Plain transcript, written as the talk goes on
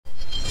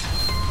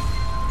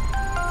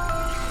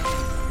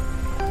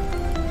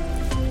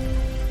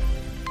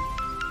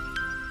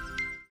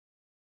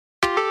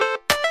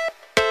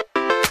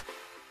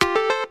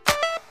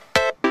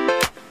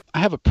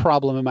have a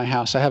problem in my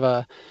house. I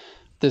have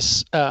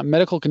this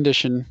medical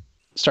condition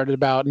started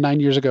about 9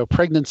 years ago,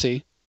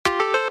 pregnancy.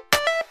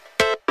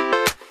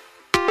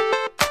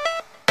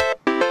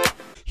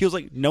 He was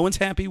like, no one's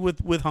happy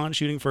with Han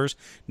shooting first.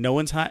 No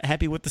one's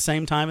happy with the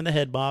same time in the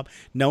head bob.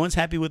 No one's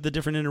happy with the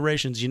different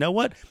iterations. You know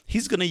what?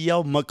 He's going to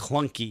yell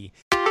McClunky.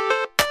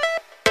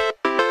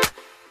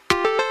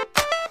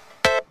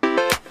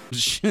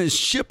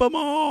 Ship them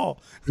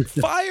all.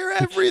 Fire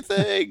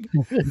everything.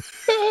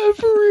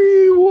 Everyone.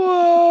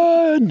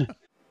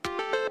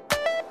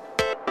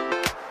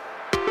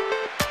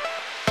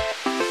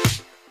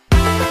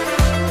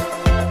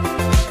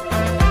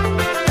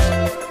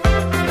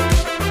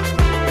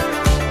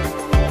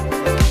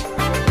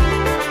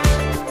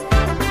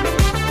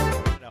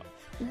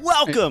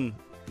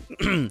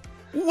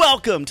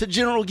 Welcome to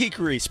General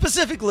Geekery.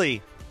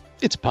 Specifically,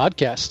 it's a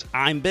podcast.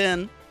 I'm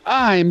Ben.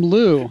 I'm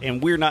Lou.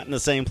 And we're not in the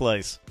same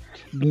place.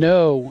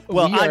 No, we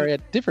are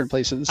at different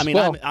places. I mean,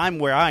 I'm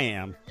where I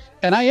am.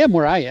 And I am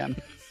where I am.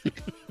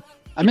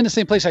 I'm in the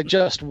same place I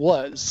just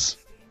was.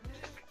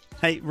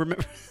 Hey,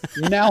 remember...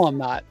 Now I'm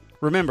not.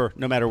 Remember,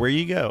 no matter where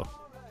you go.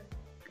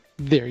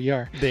 There you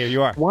are. There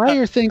you are. Why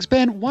are things,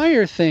 Ben, why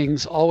are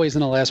things always in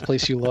the last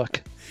place you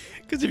look?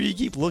 Because if you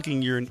keep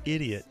looking, you're an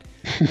idiot.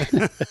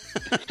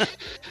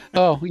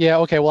 Oh, yeah,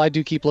 okay, well, I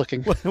do keep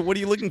looking. What are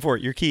you looking for?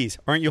 Your keys.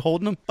 Aren't you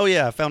holding them? Oh,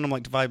 yeah, I found them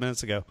like 5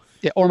 minutes ago.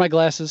 Yeah, or my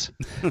glasses.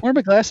 Where are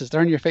my glasses?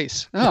 They're on your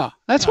face. Oh,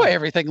 that's why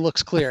everything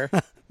looks clear.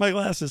 My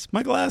glasses.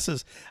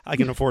 I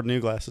can afford new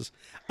glasses.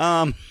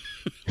 Sorry,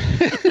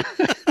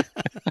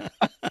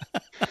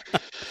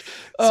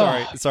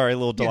 a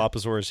little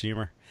Dilophosaurus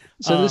humor.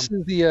 So this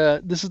is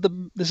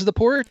the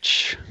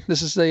porch.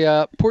 This is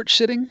the porch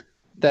sitting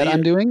that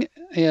I'm doing,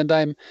 and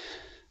I'm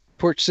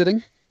porch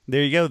sitting.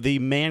 There you go, the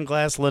man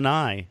glass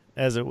lanai,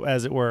 as it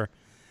were.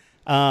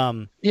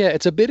 Yeah,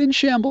 it's a bit in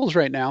shambles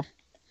right now.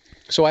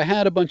 So I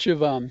had a bunch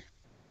of I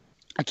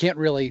can't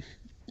really.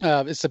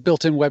 It's a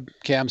built-in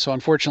webcam, so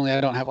unfortunately I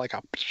don't have like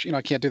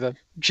I can't do the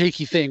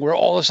shaky thing where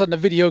all of a sudden the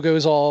video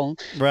goes all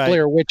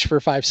Blair Witch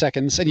for 5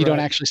 seconds and you don't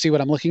actually see what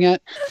I'm looking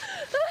at.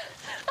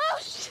 Oh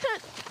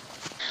shit!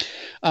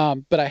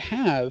 But I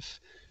have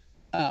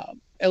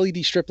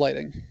LED strip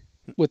lighting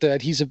with the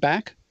adhesive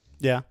back.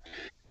 Yeah.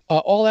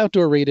 All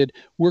outdoor rated,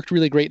 worked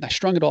really great, and I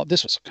strung it all.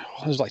 This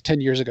was like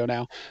 10 years ago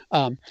now,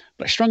 but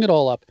I strung it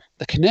all up.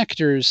 The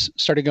connectors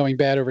started going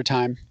bad over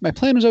time. My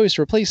plan was always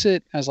to replace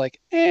it. I was like,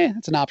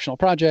 it's an optional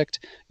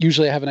project.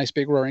 Usually I have a nice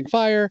big roaring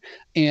fire,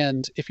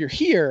 and if you're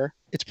here,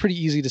 it's pretty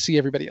easy to see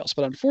everybody else.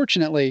 But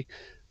unfortunately,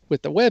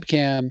 with the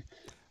webcam,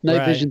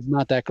 night vision's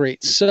not that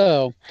great.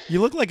 So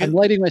you look like I'm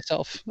lighting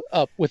myself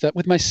up with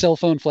my cell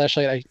phone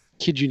flashlight. I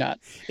kid you not.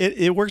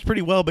 It works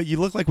pretty well, but you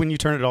look like when you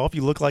turn it off,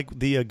 you look like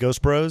the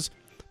Ghost Bros.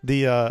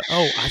 I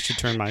should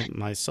turn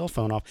my cell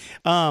phone off.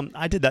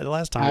 I did that the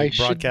last time. I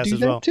broadcast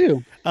should do as well that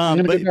too. I'm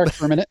going to get dark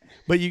for a minute.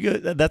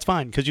 But that's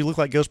fine because you look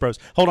like Ghost Bros.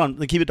 Hold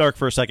on, keep it dark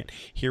for a second.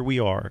 Here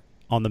we are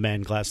on the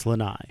Man Glass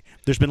Lanai.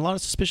 There's been a lot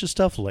of suspicious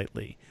stuff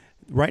lately.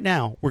 Right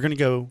now, we're going to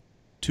go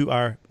to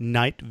our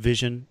night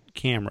vision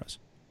cameras.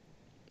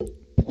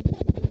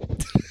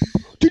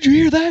 Did you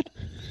hear that?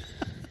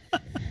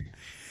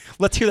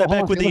 Let's hear that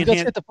back with the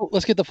enhanced.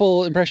 Let's get the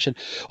full impression.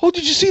 Oh,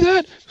 did you see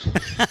that?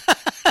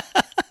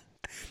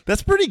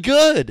 That's pretty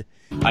good.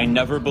 I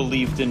never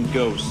believed in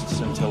ghosts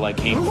until I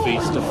came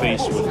face to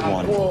face with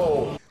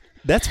one.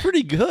 That's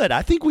pretty good.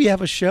 I think we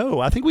have a show.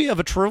 I think we have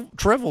a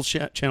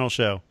Trevel channel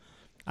show.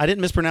 I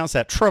didn't mispronounce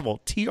that. Trevel.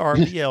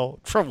 T-R-B-L.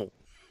 Trevel.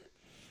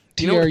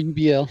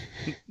 T-R-U-B-L.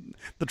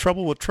 The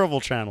trouble with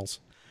Trevel channels.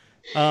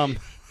 Dumb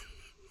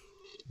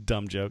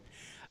joke.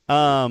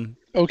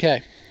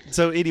 Okay.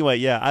 So anyway,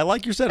 yeah, I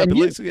like your setup. It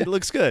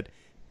looks good.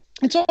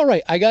 It's all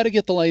right. I got to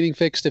get the lighting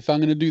fixed if I'm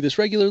going to do this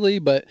regularly,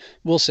 but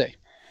we'll see.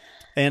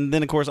 And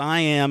then, of course,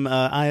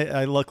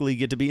 I luckily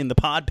get to be in the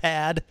pod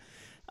pad.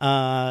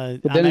 The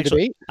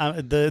debate?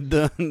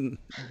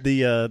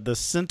 The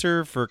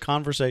Center for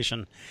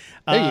Conversation.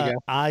 There you go.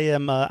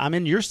 I'm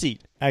in your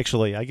seat.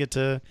 Actually, I get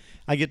to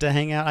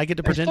hang out. I get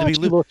to pretend to be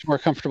Lou. You look more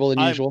comfortable than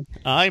usual.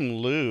 I'm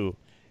Lou.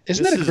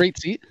 Isn't that a great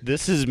seat?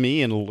 This is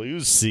me in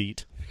Lou's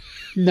seat.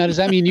 Now, does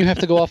that mean you have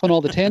to go off on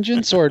all the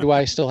tangents, or do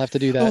I still have to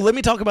do that? Oh, let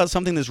me talk about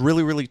something that's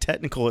really, really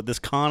technical at this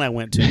con I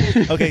went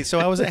to. Okay, so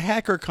I was at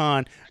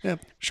HackerCon. I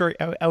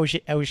was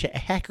at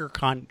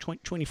HackerCon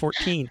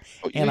 2014,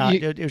 and I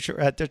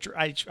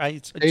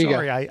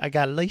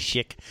got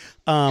LASIK.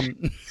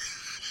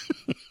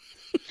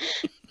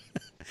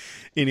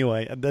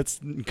 Anyway, that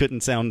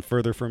couldn't sound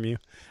further from you.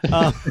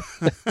 I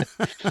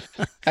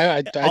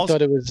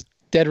thought it was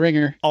dead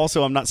ringer.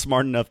 Also, I'm not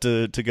smart enough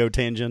to go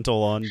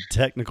tangential on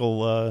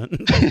technical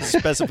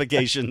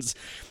specifications.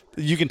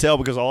 You can tell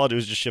because all I do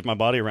is just shift my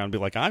body around and be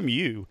like, I'm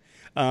you.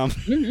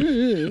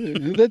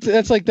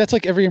 That's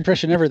like every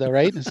impression ever, though,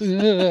 right?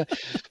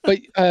 But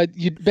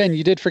Ben,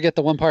 you did forget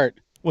the one part.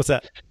 What's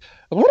that?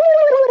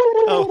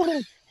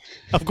 Oh,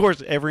 of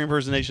course, every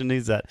impersonation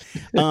needs that.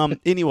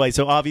 Anyway,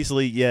 so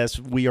obviously, yes,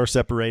 we are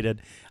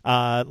separated.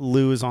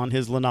 Lou is on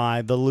his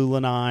lanai, the Lou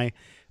lanai.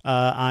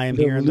 I am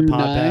The here in the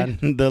pod Lunai.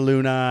 pad, the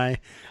Lunai.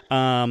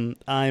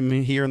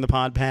 I'm here in the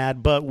pod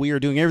pad, but we are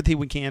doing everything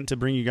we can to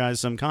bring you guys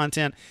some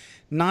content.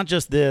 Not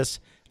just this,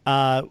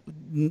 a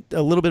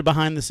little bit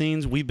behind the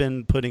scenes. We've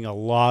been putting a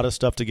lot of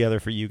stuff together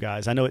for you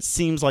guys. I know it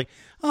seems like,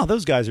 oh,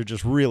 those guys are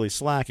just really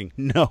slacking.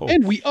 No.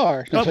 And we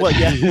are. Oh, well,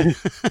 yeah.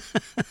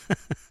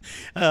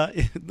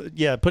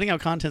 Yeah, putting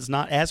out content's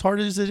not as hard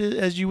as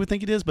as you would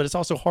think it is, but it's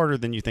also harder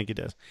than you think it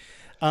is.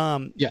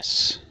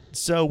 Yes.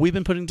 So we've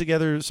been putting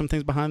together some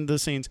things behind the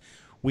scenes.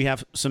 We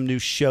have some new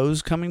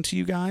shows coming to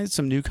you guys,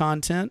 some new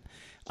content.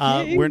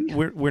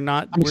 We're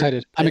not. I'm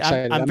excited. I'm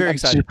excited. I'm very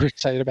excited. Super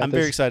excited about I'm this.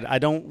 very excited. I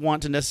don't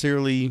want to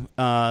necessarily.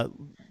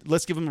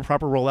 Let's give them a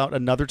proper rollout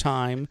another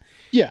time.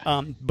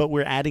 Yeah. But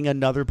we're adding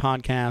another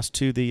podcast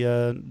to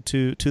the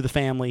to the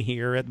family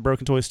here at the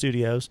Broken Toy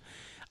Studios.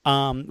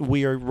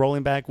 We are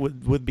rolling back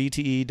with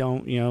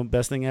BTE.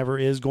 Best thing ever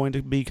is going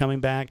to be coming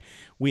back.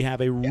 We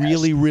have a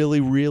really, really,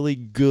 really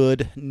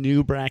good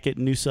new bracket,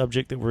 new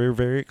subject that we're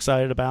very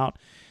excited about.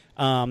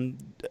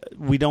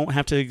 We don't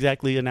have to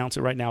exactly announce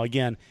it right now.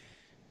 Again,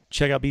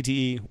 check out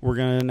BTE. We're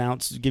going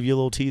to give you a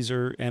little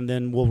teaser, and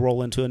then we'll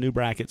roll into a new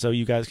bracket so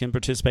you guys can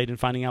participate in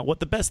finding out what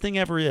the best thing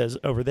ever is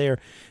over there.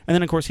 And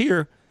then, of course,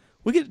 here,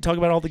 we get to talk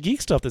about all the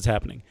geek stuff that's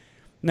happening.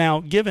 Now,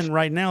 given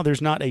right now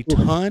there's not a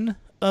ton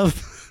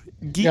of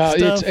geek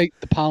stuff.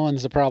 The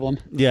pollen's the problem.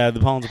 Yeah, the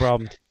pollen's the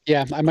problem.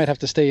 Yeah, I might have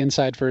to stay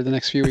inside for the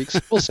next few weeks.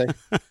 We'll see.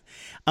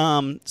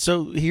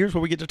 So here's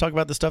where we get to talk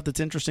about the stuff that's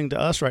interesting to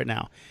us right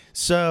now.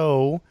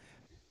 So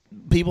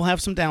people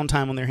have some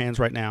downtime on their hands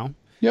right now.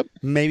 Yep.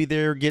 Maybe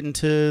they're getting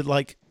to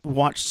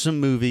watch some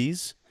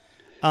movies.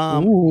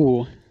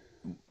 Ooh.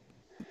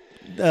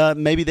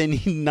 Maybe they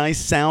need nice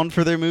sound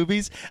for their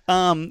movies.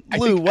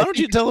 Lou, why don't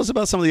you tell us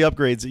about some of the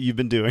upgrades that you've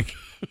been doing?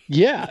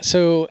 Yeah.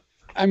 So,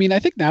 I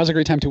think now's a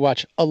great time to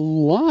watch a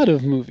lot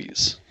of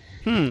movies.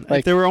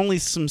 If there were only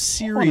some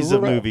series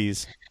of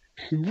movies.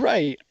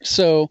 Right.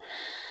 So,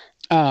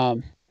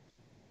 I've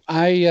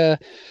been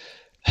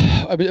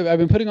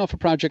putting off a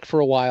project for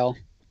a while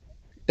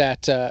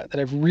that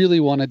I've really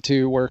wanted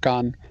to work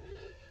on,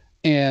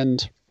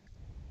 and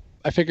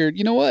I figured,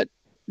 you know what?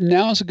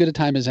 Now is as good a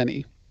time as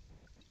any.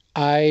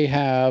 I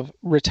have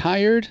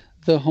retired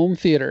the home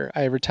theater.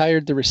 I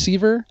retired the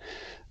receiver,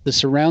 the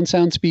surround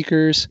sound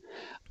speakers.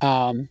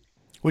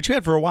 Which you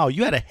had for a while.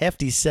 You had a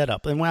hefty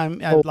setup, and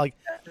when for a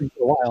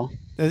while.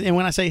 And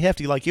when I say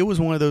hefty, it was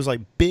one of those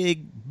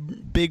big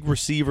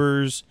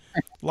receivers,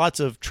 lots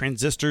of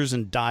transistors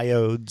and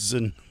diodes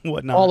and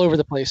whatnot, all over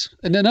the place,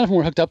 and none of them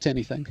were hooked up to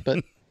anything.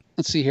 But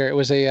let's see here. It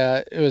was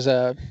a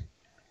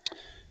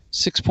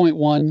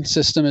 6.1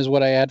 system is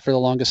what I had for the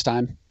longest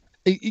time.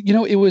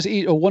 It was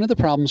one of the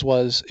problems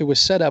was it was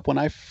set up when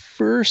I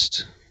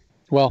first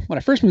moved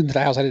into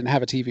the house. I didn't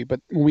have a TV, but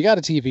when we got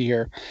a TV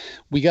here,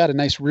 we got a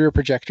nice rear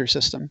projector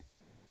system.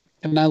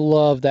 And I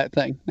love that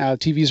thing. Now,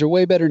 TVs are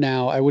way better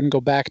now. I wouldn't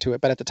go back to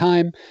it. But at the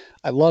time,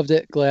 I loved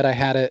it. Glad I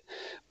had it.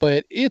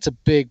 But it's a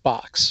big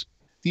box.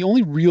 The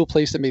only real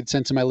place that made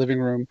sense in my living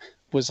room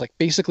was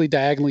basically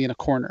diagonally in a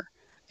corner.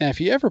 And if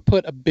you ever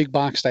put a big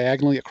box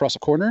diagonally across a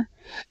corner,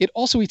 it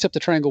also eats up the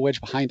triangle wedge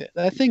behind it.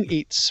 That thing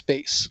ate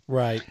space.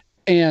 Right.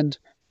 And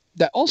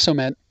that also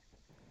meant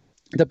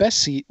the best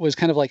seat was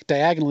kind of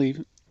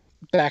diagonally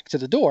back to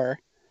the door.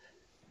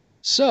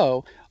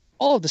 So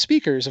all of the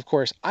speakers, of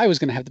course, I was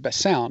going to have the best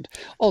sound.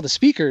 All the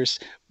speakers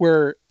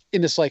were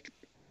in this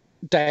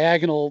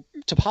diagonal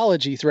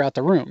topology throughout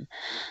the room.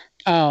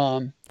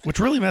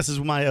 Which really messes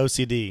with my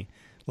OCD.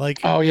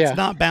 It's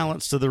not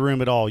balanced to the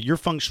room at all. Your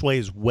feng shui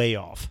is way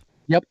off.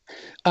 Yep.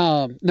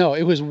 No,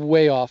 it was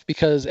way off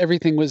because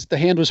the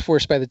hand was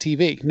forced by the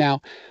TV.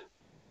 Now,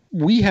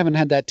 we haven't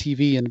had that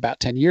TV in about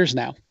 10 years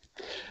now.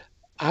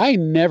 I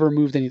never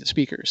moved any of the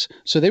speakers.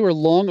 So they were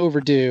long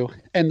overdue,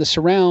 and the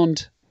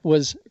surround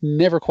was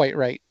never quite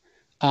right.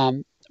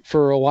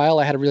 For a while,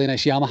 I had a really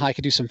nice Yamaha. I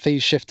could do some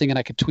phase shifting and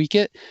I could tweak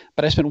it,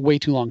 but I spent way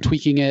too long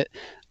tweaking it.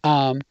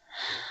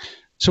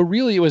 So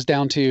really it was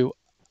down to,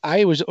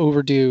 I was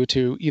overdue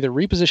to either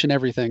reposition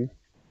everything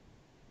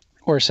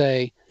or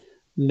say,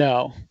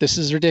 no, this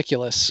is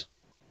ridiculous.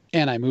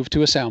 And I moved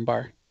to a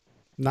soundbar.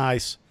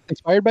 Nice.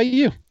 Inspired by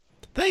you.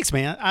 Thanks,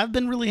 man. I've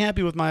been really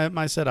happy with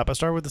my setup. I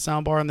started with the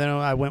soundbar, and then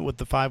I went with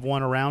the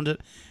 5.1 around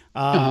it.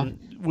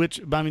 Which,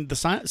 the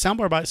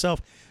soundbar by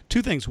itself,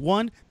 two things.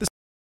 One,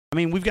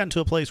 we've gotten to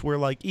a place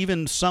where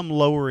even some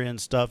lower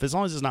end stuff, as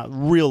long as it's not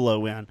real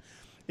low end,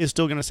 is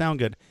still going to sound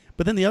good.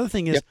 But then the other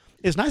thing is,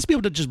 it's nice to be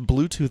able to just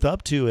Bluetooth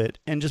up to it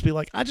and just be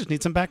I just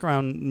need some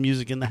background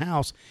music in the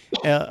house,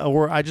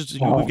 or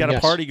we've got a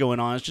party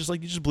going on. It's just you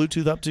just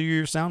Bluetooth up to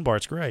your soundbar.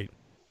 It's great.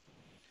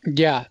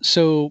 Yeah.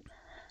 So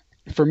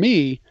for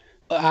me,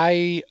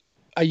 I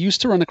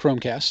used to run a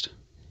Chromecast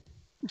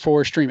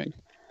for streaming.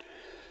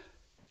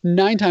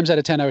 9 times out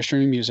of 10, I was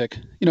streaming music.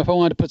 If I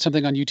wanted to put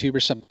something on YouTube or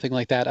something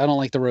like that, I don't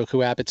like the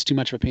Roku app. It's too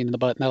much of a pain in the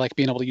butt. And I like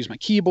being able to use my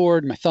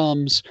keyboard, my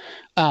thumbs,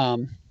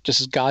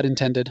 just as God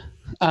intended.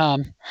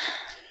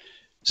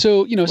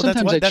 So,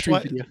 sometimes I'd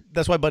stream video.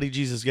 That's why Buddy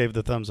Jesus gave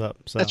the thumbs up.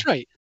 So. That's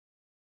right.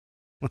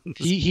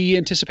 He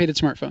anticipated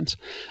smartphones.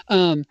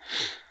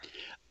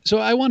 So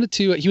I wanted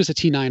to. He was a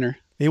T9er.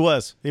 He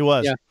was.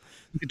 Yeah,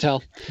 you could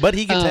tell. But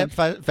he can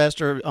tap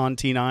faster on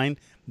T9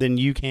 than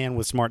you can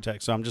with Smart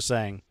Tech. So I'm just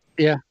saying.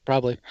 Yeah,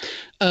 probably.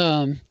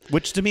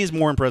 Which to me is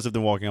more impressive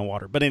than walking on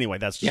water. But anyway,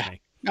 that's just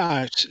me.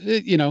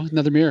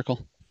 Another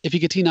miracle. If you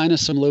could T9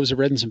 us some loaves of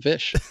bread and some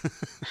fish.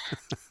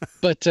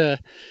 But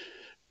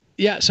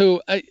yeah,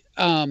 so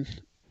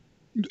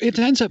it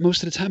ends up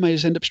most of the time I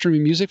just end up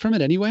streaming music from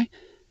it anyway.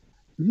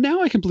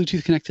 Now I can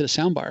Bluetooth connect to the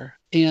soundbar,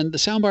 and the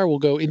soundbar will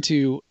go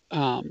into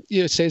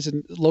it stays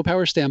in low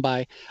power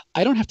standby.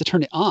 I don't have to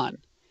turn it on.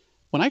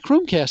 When I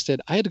Chromecasted,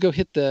 I had to go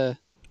hit the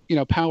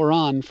power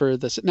on for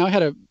this. Now I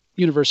had a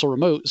universal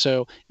remote,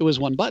 so it was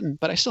one button,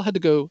 but I still had to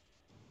go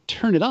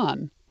turn it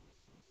on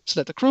so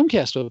that the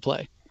Chromecast would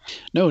play.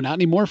 No, not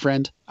anymore,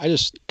 friend. I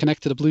just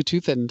connect to the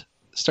Bluetooth and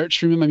start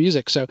streaming my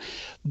music. So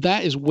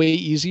that is way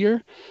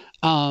easier.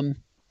 And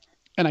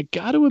I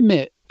got to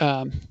admit,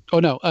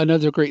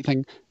 another great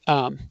thing,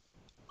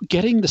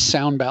 getting the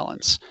sound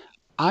balance.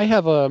 I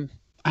have a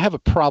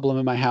problem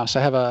in my house.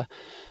 I have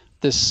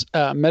this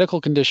medical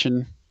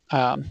condition,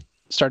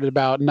 started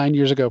about 9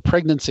 years ago,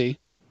 pregnancy.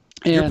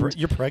 And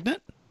you're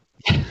pregnant?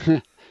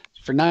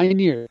 For 9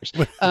 years.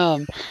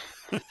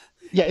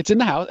 Yeah, it's in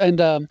the house.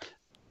 And,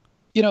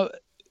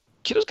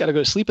 kiddo's got to go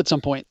to sleep at some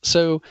point.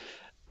 So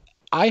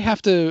I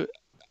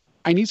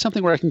need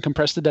something where I can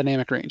compress the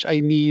dynamic range. I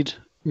need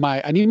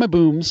my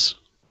booms,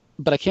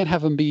 but I can't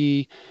have them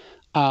be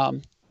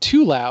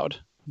too loud.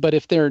 But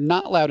if they're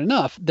not loud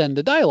enough, then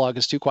the dialogue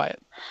is too quiet.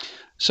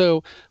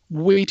 So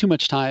way too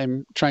much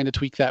time trying to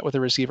tweak that with a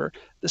receiver.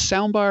 The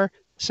soundbar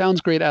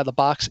sounds great out of the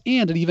box,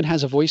 and it even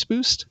has a voice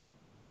boost.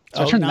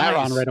 So I turned that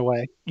on right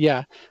away.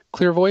 Yeah.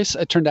 Clear voice.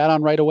 I turned that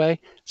on right away.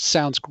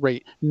 Sounds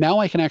great. Now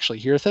I can actually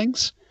hear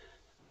things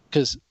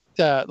because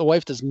the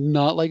wife does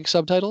not like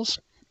subtitles.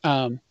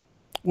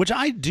 Which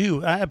I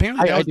do.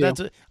 Apparently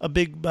that's a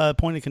big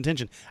point of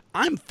contention.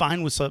 I'm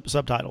fine with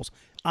subtitles.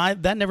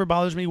 That never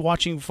bothers me.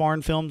 Watching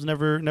foreign films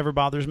never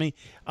bothers me.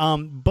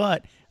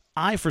 But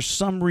I, for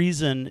some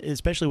reason,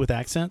 especially with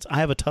accents, I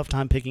have a tough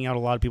time picking out a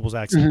lot of people's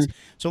accents. Mm-hmm.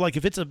 So like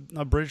if it's a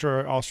British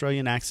or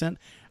Australian accent,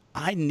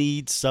 I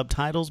need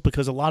subtitles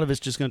because a lot of it's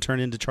just going to turn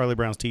into Charlie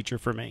Brown's Teacher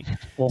for me.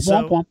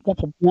 So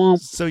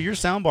your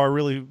soundbar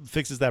really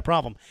fixes that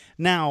problem.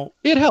 Now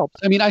it helps.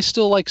 I mean, I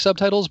still like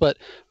subtitles, but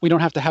we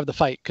don't have to have the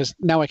fight because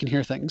now I can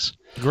hear things.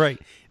 Great.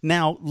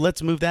 Now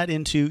let's move that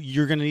into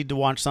you're going to need to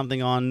watch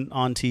something on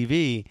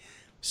TV.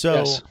 So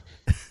yes.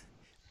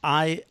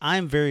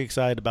 I'm very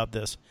excited about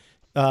this.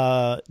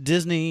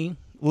 Disney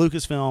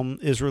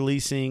Lucasfilm has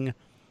released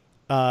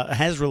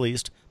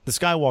the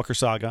Skywalker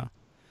Saga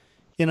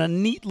in a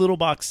neat little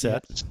box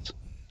set.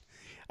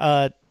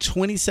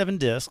 27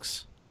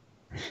 discs.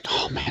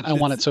 Oh man, I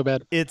want it so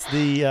bad. It's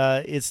the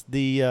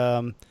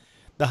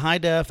high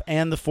def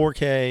and the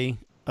 4K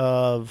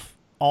of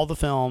all the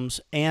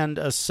films and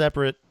a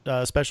separate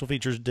special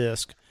features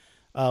disc,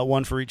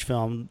 one for each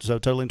film. So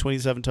totaling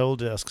 27 total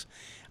discs.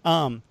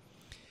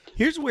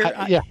 Here's where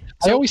I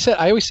always said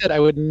I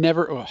would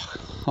never. Oh,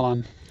 hold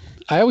on.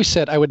 I always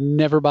said I would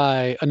never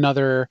buy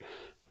another.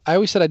 I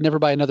always said I'd never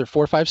buy another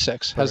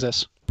 456. How's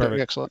this?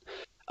 Perfect. Excellent.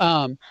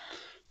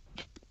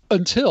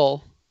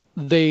 Until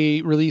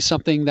they release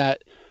something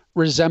that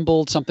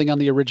resembled something on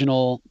the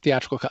original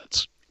theatrical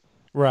cuts.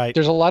 Right.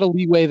 There's a lot of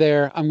leeway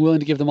there. I'm willing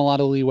to give them a lot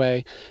of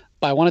leeway,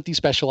 but I want it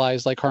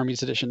despecialized like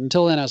Harmony's edition.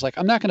 Until then, I was like,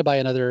 I'm not going to buy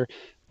another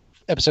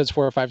episodes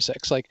 4 or 5,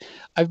 6. Like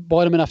I've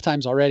bought them enough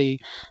times already,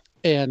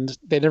 and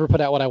they never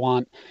put out what I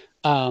want.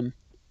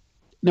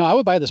 No, I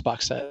would buy this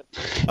box set.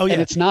 Oh yeah.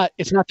 And it's not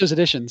those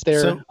editions.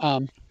 They're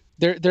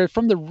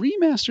from the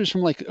remasters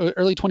from like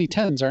early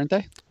 2010s, aren't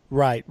they?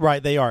 Right.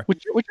 They are.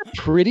 Which are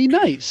pretty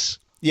nice.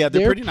 Yeah,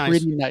 they're pretty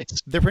nice.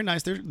 They're pretty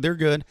nice. They're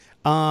good.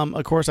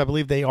 Of course, I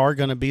believe they are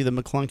going to be the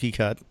McClunky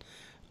cut.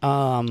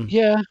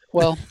 Yeah.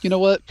 Well, you know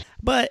what?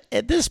 But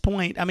at this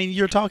point, I mean,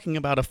 you're talking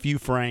about a few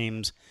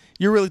frames.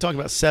 You're really talking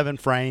about 7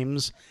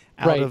 frames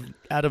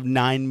out of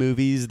 9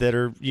 movies that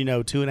are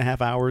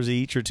 2.5 hours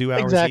each or 2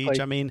 hours each.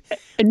 I mean,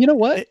 and you know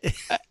what?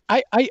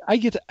 I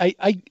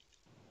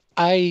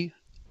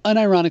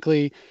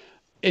unironically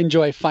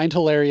find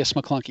hilarious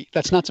McClunky.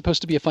 That's not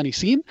supposed to be a funny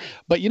scene,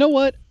 but you know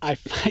what? I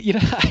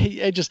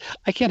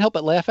can't help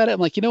but laugh at it.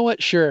 I'm like, you know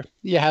what? Sure,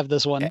 you have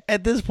this one.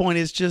 At this point,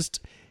 it's just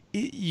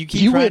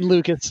you win,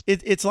 Lucas.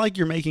 It's like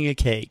you're making a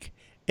cake,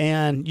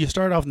 and you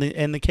start off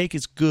and the cake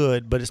is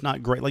good, but it's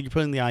not great. Like you're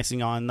putting the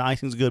icing on. The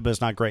icing's good, but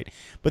it's not great.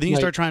 But then you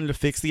start trying to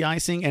fix the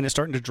icing, and it's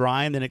starting to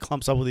dry, and then it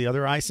clumps up with the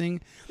other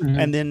icing,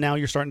 and then now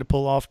you're starting to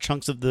pull off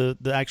chunks of the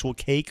actual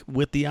cake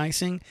with the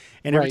icing,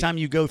 and every time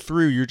you go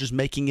through, you're just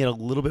making it a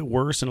little bit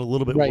worse and a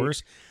little bit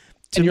worse.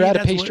 And you're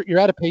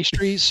out of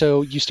pastry,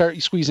 so you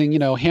start squeezing,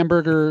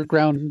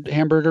 ground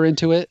hamburger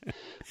into it,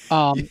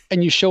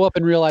 and you show up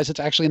and realize it's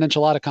actually an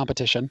enchilada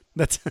competition.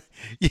 That's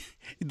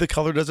the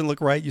color doesn't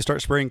look right. You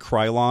start spraying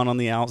Krylon on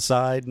the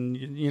outside, and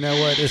you know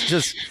what? It's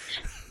just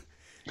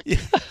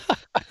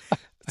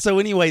So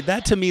anyway,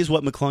 that to me is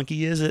what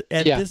McClunky is.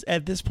 Yeah.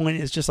 At this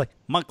point, it's just like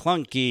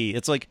McClunky.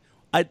 It's like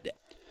I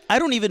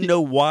don't even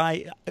know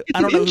why. It's I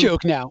don't an know in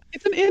joke now.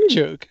 It's an in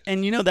joke.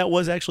 And that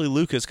was actually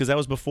Lucas, because that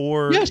was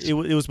before. Yes. It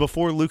was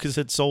before Lucas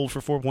had sold for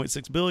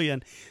 $4.6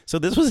 billion. So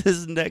this was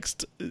his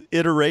next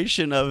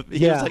iteration of.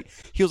 He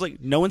was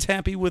like, no one's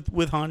happy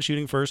with Han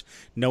shooting first.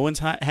 No one's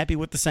happy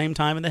with the same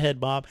time in the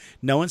head bob.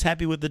 No one's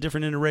happy with the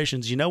different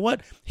iterations. You know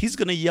what? He's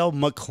gonna yell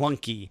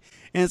McClunky,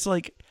 and it's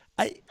like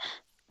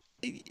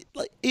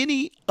like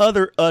any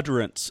other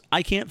utterance,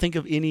 I can't think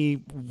of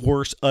any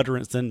worse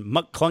utterance than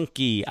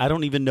McClunky. I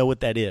don't even know what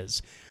that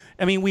is.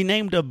 I mean, we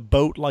named a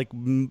boat like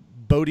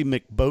Bodie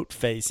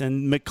McBoatface,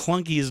 and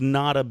McClunky is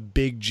not a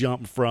big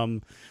jump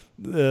from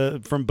Bodie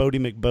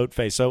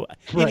McBoatface. So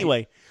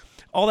anyway,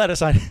 all that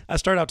aside, I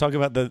started out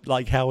talking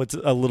about how it's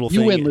a little thing.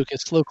 You win,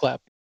 Lucas. Slow clap.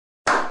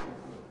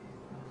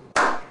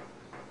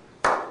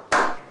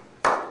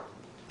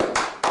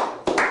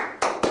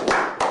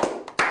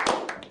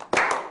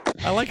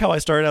 I like how I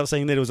started out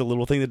saying that it was a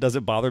little thing that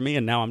doesn't bother me,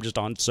 and now I'm just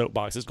on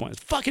soapboxes going,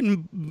 it's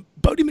fucking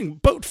Bodie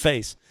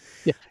McBoatface.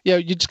 Yeah.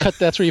 You just cut.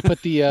 That's where you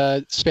put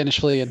the Spanish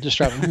flea and just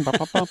drop.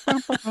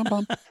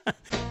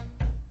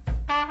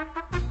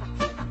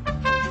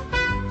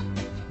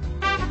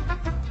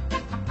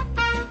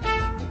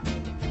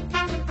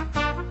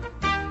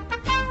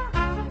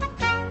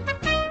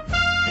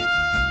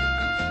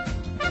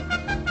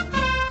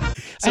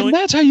 And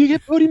that's how you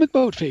get Bodie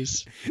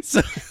McBoatface.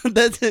 So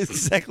that's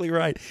exactly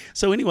right.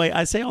 So anyway,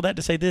 I say all that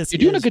to say this. You're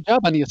doing a good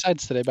job on the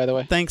asides today, by the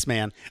way. Thanks,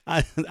 man.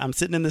 I'm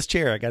sitting in this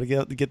chair. I got to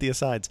get the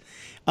asides.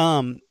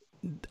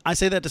 I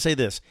say that to say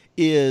this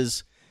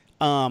is,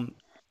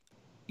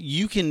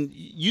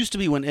 used to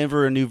be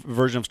whenever a new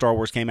version of Star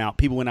Wars came out,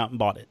 people went out and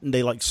bought it, and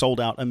they sold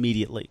out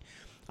immediately.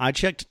 I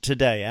checked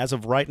today, as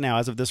of right now,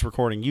 as of this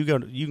recording, you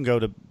can go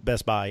to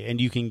Best Buy and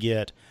you can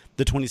get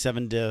the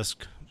 27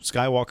 disc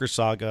Skywalker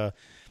Saga,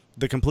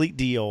 the complete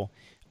deal.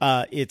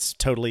 It's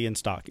totally in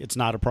stock. It's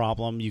not a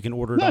problem. You can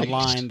order it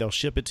online. They'll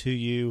ship it to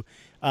you.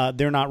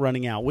 They're not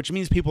running out, which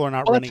means people are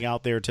not running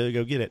out there to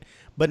go get it.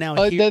 But now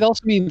that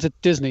also means it's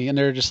Disney, and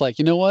they're just like,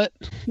 you know what?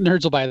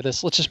 Nerds will buy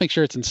this. Let's just make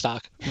sure it's in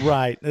stock.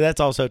 Right. That's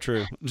also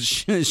true.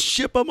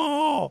 Ship them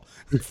all.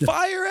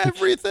 Fire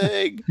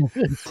everything.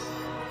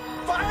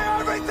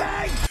 Fire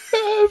everything.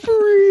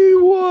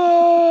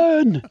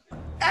 Everyone.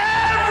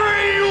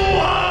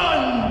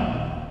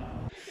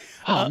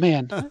 Oh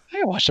man, I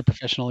gotta watch The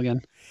Professional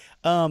again.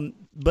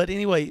 But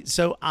anyway,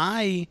 so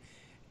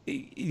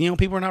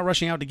people are not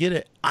rushing out to get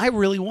it. I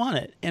really want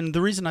it, and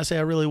the reason I say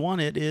I really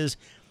want it is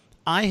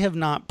I have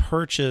not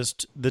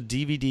purchased the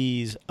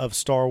DVDs of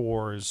Star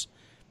Wars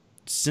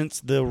since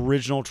the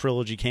original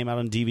trilogy came out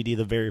on DVD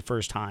the very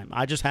first time.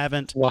 I just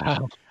haven't.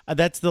 Wow.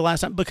 That's the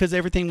last time, because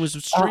everything was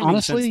streaming.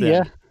 Honestly, since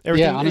then.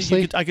 Yeah.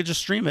 Honestly, I could just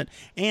stream it,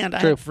 and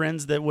I True. had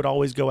friends that would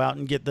always go out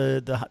and get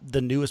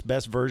the newest,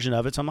 best version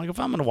of it. So I'm like, if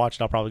I'm going to watch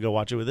it, I'll probably go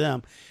watch it with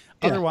them.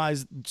 Yeah.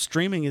 Otherwise,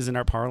 streaming is in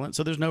our parlance,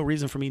 so there's no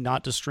reason for me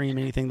not to stream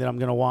anything that I'm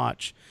going to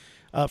watch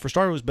for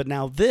Star Wars. But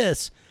now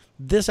this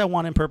I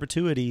want in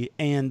perpetuity,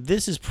 and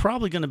this is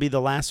probably going to be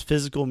the last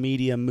physical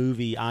media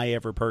movie I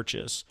ever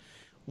purchase.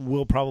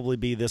 Will probably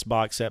be this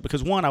box set,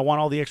 because one, I want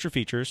all the extra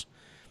features.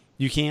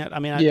 You can't. I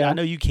mean, I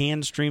know you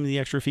can stream the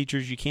extra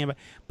features. You can,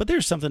 but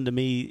there's something to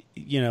me.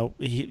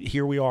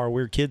 Here we are.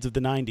 We're kids of the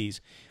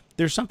 '90s.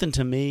 There's something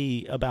to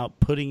me about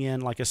putting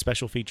in like a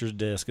special features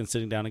disc and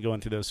sitting down and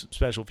going through those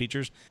special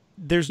features.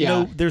 There's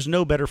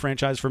no better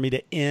franchise for me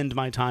to end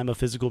my time of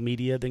physical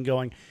media than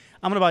going,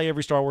 I'm going to buy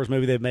every Star Wars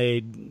movie they've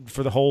made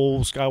for the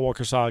whole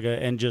Skywalker saga,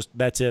 and just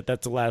that's it.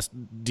 That's the last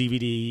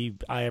DVD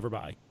I ever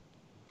buy.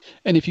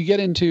 And if you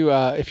get into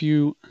if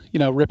you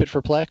rip it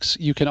for Plex,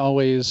 you can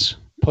always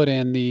put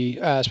in the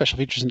special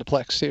features into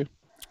Plex too.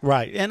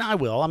 Right, and I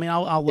will. I mean,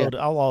 I'll load it.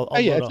 I'll load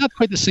it's not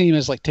quite the same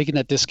as like taking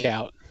that disc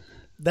out.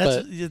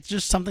 It's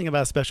just something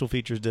about special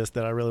features disc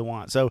that I really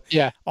want. So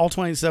yeah, all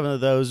 27 of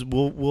those,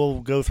 we'll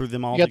go through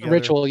them all. You got together. The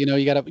ritual.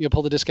 You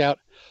pull the disc out,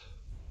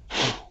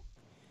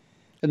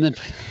 and then.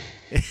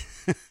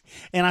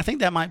 And I think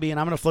that might be, and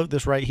I'm going to float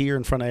this right here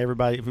in front of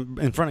everybody,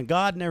 in front of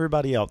God and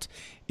everybody else,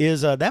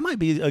 is that might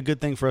be a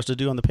good thing for us to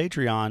do on the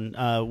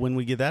Patreon when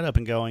we get that up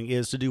and going,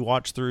 is to do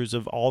watch throughs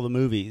of all the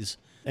movies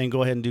and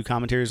go ahead and do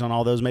commentaries on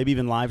all those, maybe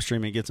even live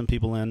stream it, get some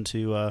people in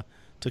to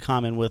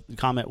comment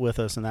with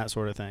us and that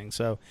sort of thing.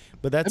 So,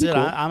 but that's it.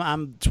 Cool.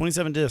 I'm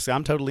 27 discs.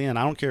 I'm totally in.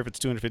 I don't care if it's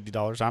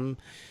 $250.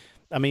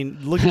 I mean,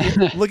 look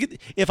at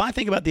if I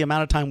think about the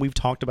amount of time we've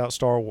talked about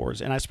Star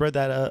Wars, and I spread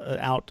that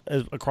out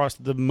across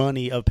the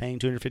money of paying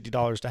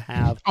 $250 to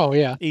have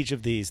each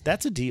of these,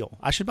 that's a deal.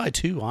 I should buy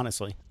two,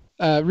 honestly.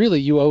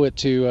 Really, you owe it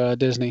to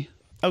Disney.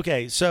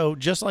 Okay, so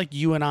just like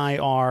you and I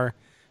are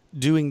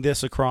doing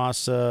this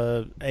across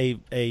a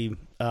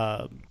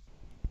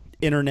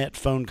internet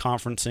phone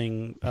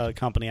conferencing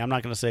company, I'm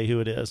not going to say who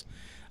it is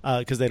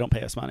because they don't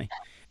pay us money,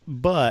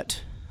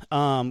 but.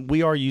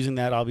 We are using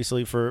that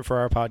obviously for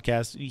our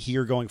podcast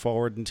here going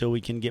forward until we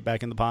can get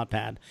back in the pod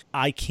pad.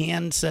 I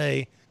can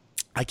say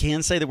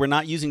that we're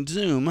not using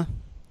Zoom,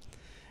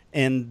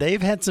 and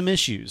they've had some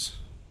issues.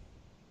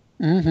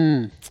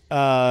 Mm-hmm.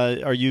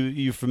 Are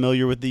you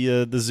familiar with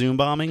the Zoom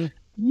bombing?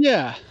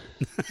 Yeah.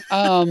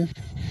 Um,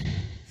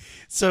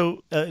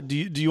 So, do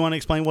you want to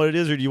explain what it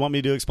is, or do you want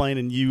me to explain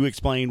and you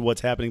explain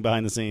what's happening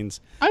behind the scenes?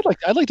 I'd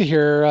like to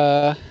hear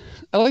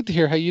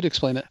how you'd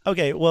explain it.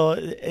 Okay, well,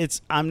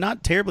 I'm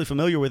not terribly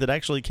familiar with it.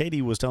 Actually,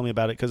 Katie was telling me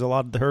about it because a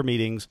lot of her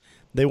meetings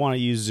they want to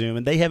use Zoom,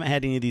 and they haven't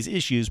had any of these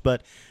issues.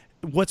 But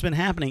what's been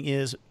happening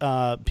is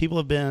people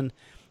have been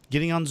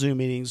getting on Zoom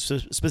meetings,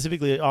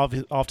 specifically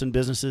often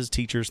businesses,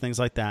 teachers, things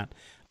like that,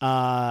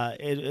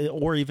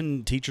 or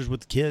even teachers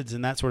with kids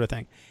and that sort of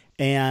thing.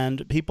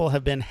 And people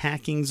have been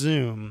hacking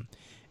Zoom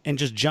and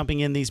just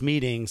jumping in these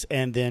meetings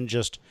and then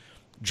just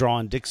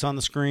drawing dicks on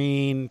the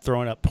screen,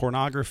 throwing up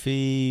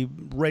pornography,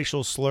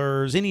 racial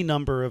slurs, any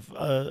number of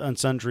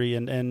unsundry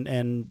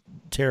and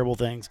terrible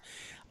things.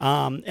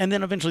 And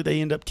then eventually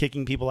they end up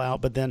kicking people out.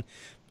 But then,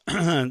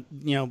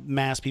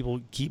 mass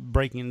people keep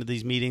breaking into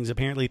these meetings,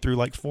 apparently through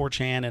like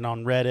 4chan and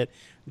on Reddit.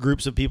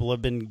 Groups of people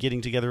have been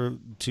getting together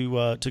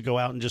to go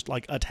out and just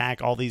like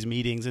attack all these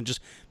meetings and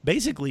just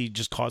basically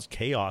just cause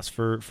chaos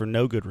for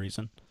no good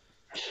reason.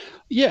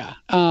 Yeah.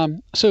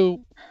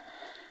 So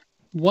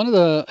one of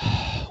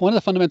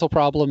the fundamental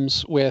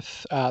problems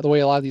with the way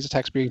a lot of these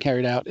attacks are being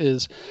carried out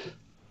is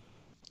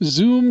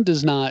Zoom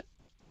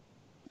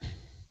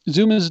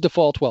is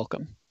default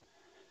welcome.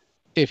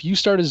 If you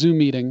start a Zoom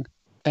meeting,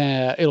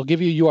 it'll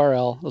give you a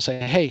URL. It'll say,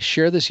 hey,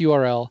 share this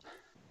URL.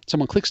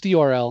 Someone clicks the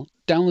URL,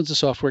 downloads the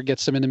software,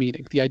 gets them in the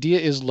meeting. The idea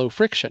is low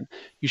friction.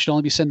 You should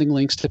only be sending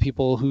links to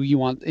people who you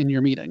want in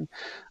your meeting.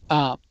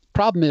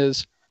 Problem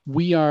is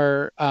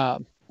we're at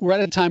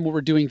a time where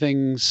we're doing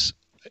things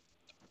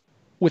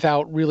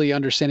without really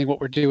understanding what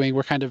we're doing.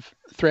 We're kind of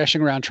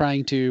thrashing around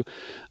trying to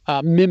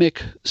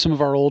mimic some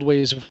of our old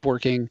ways of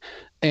working,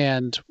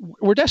 and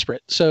we're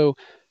desperate. So,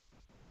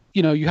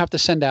 you have to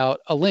send out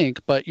a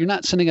link, but you're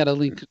not sending out a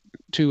link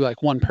to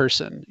like one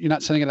person. You're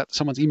not sending it out to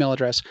someone's email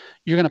address.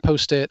 You're going to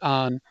post it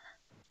on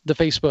the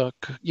Facebook,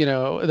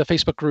 the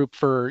Facebook group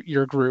for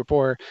your group,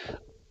 or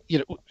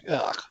you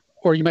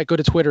might go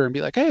to Twitter and be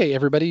like, hey,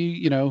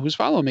 everybody, who's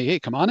following me, hey,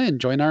 come on in,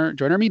 join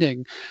our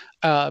meeting.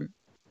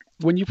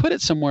 When you put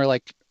it somewhere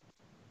like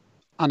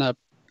on a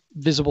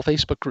visible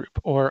Facebook group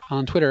or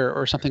on Twitter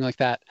or something like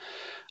that,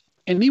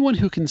 anyone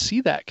who can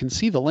see that can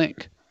see the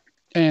link.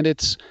 And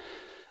it's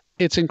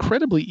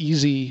incredibly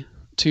easy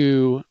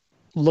to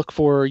look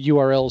for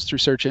URLs through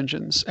search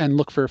engines and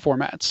look for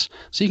formats.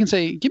 So you can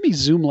say, give me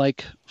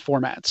Zoom-like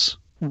formats.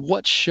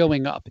 What's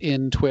showing up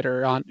in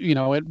Twitter at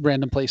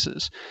random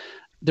places?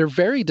 They're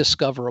very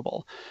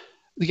discoverable.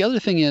 The other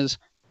thing is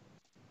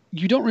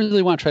you don't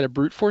really want to try to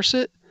brute force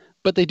it,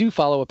 but they do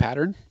follow a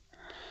pattern.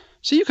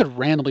 So you could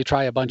randomly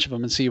try a bunch of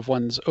them and see if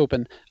one's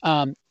open.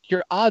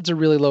 Your odds are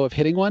really low of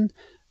hitting one.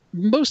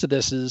 Most of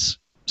this is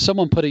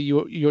someone put a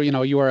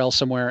URL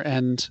somewhere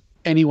and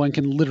anyone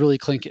can literally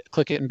click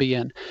it and be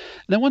in. And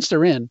then once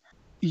they're in,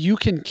 you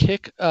can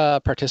kick a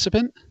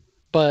participant,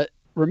 but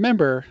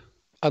remember,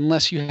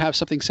 unless you have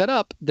something set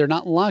up, they're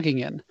not logging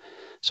in.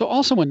 So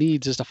all someone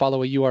needs is to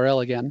follow a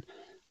URL again.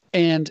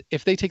 And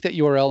if they take that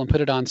URL and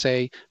put it on,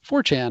 say,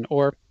 4chan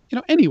or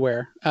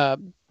anywhere,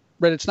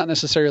 Reddit's not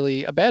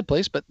necessarily a bad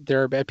place, but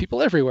there are bad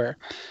people everywhere.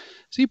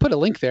 So you put a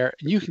link there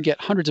and you can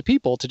get hundreds of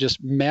people to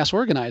just mass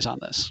organize on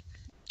this.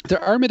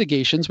 There are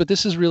mitigations, but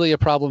this is really a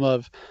problem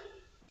of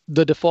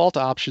the default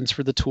options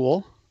for the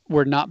tool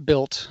were not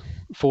built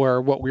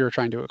for what we were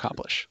trying to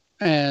accomplish.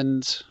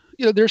 And,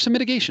 there are some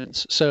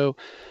mitigations. So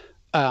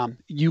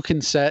you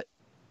can set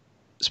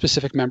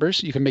specific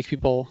members. You can make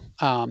people,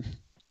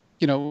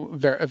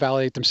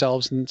 validate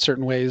themselves in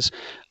certain ways.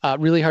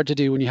 Really hard to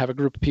do when you have a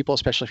group of people,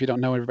 especially if you don't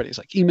know everybody's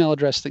like email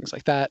address, things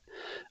like that.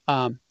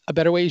 A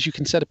better way is you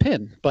can set a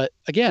pin. But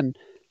again,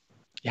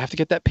 you have to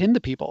get that pin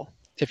to people.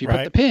 If you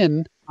put the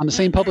pin on the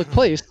same public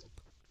place,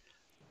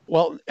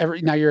 well,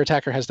 now your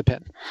attacker has the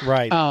pin.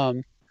 Right.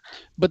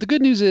 But the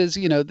good news is,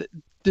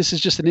 this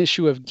is just an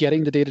issue of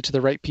getting the data to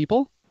the right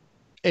people.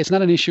 It's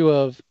not an issue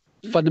of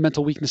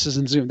fundamental weaknesses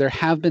in Zoom. There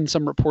have been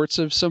some reports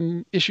of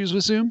some issues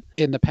with Zoom.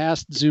 In the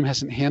past, Zoom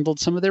hasn't handled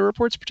some of their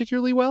reports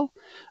particularly well.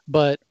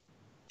 But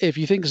if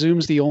you think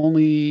Zoom's the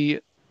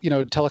only,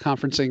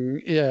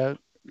 teleconferencing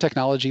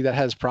technology that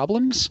has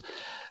problems,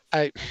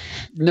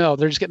 no,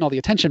 they're just getting all the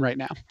attention right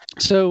now.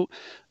 So,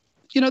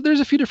 there's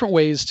a few different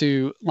ways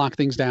to lock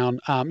things down.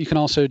 You can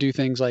also do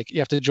things like you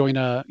have to join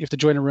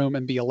a room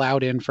and be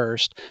allowed in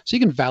first, so you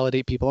can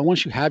validate people. And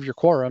once you have your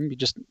quorum, you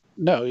just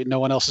know no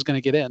one else is going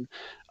to get in.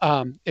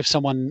 If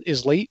someone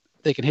is late,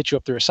 they can hit you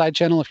up through a side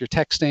channel. If you're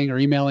texting or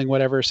emailing,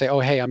 whatever, say,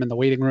 oh, hey, I'm in the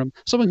waiting room.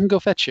 Someone can go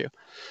fetch you.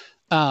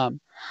 A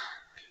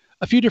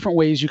few different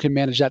ways you can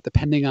manage that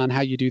depending on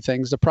how you do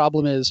things. The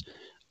problem is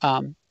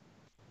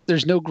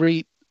there's no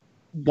great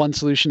one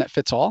solution that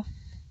fits all,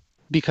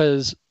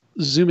 because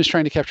Zoom is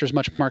trying to capture as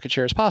much market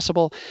share as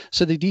possible.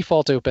 So they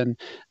default open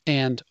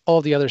and all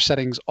the other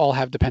settings all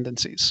have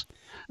dependencies.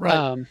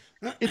 Right.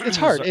 It's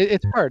hard.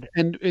 It's hard.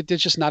 And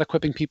it's just not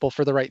equipping people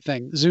for the right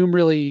thing. Zoom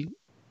really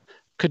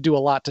could do a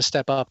lot to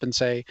step up and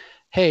say,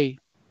 hey,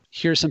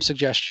 here's some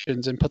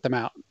suggestions and put them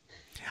out.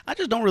 I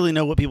just don't really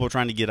know what people are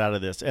trying to get out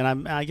of this,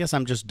 and I guess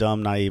I'm just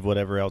dumb, naive,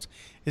 whatever else.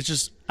 It's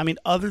just, I mean,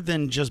 other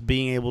than just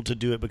being able to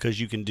do it because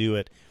you can do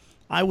it,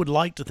 I would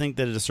like to think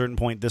that at a certain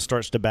point this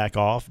starts to back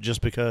off,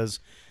 just because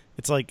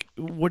it's like,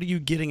 what are you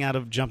getting out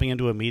of jumping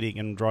into a meeting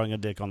and drawing a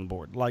dick on the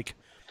board? Like,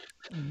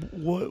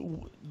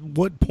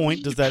 what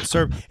point does that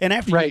serve? And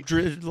after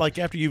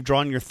after you've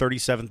drawn your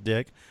 37th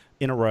dick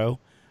in a row,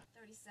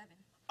 37.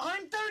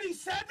 I'm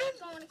 37?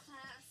 Going to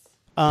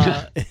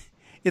class.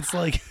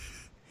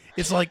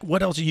 it's like,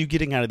 what else are you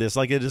getting out of this?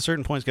 Like, at a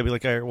certain point, it's gonna be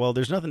like, all right, well,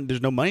 there's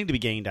no money to be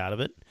gained out of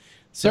it.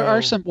 So, there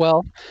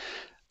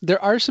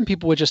are some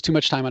people with just too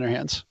much time on their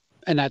hands,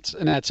 and that's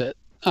it.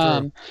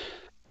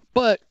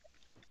 But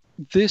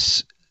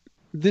this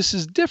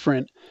is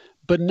different,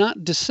 but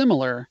not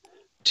dissimilar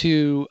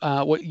to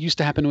what used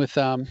to happen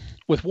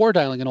with war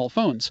dialing in old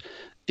phones.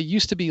 It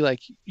used to be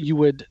like you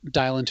would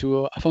dial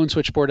into a phone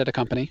switchboard at a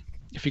company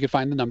if you could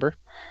find the number.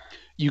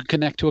 You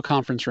connect to a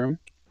conference room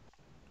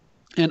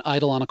and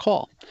idle on a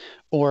call,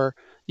 or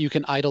you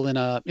can idle in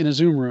a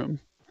Zoom room,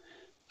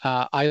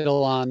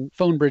 idle on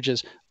phone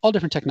bridges, all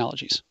different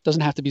technologies.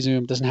 Doesn't have to be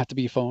Zoom, doesn't have to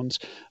be phones.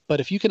 But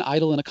if you can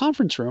idle in a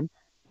conference room,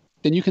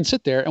 then you can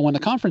sit there, and when the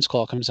conference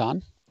call comes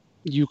on,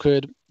 you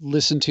could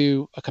listen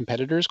to a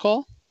competitor's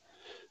call,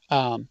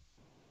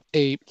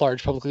 a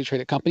large publicly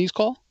traded company's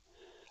call,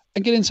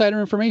 and get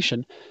insider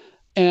information.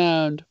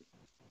 And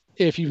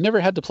if you've never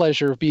had the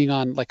pleasure of being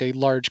on like a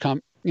large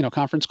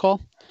conference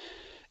call,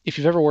 if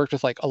you've ever worked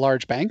with like a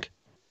large bank,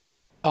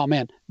 oh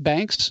man,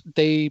 banks,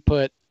 they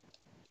put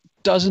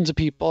dozens of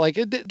people, like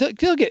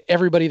they'll get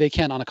everybody they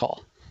can on a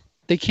call.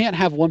 They can't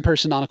have one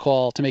person on a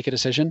call to make a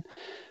decision.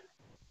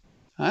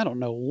 I don't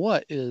know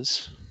what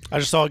is. I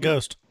just saw a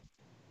ghost.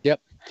 Yep.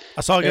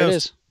 I saw a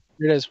ghost.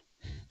 There it is.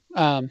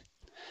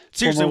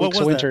 Seriously, what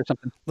was that? Or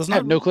something. I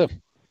have no clue.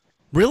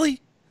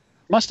 Really?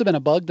 Must have been a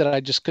bug that I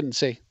just couldn't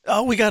see.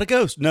 Oh, we got a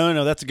ghost.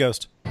 No, that's a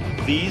ghost.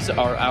 These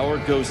are our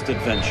ghost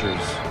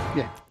adventures.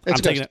 Yeah, it's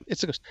a ghost.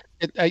 It's a ghost.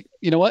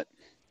 You know what?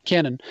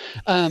 Canon.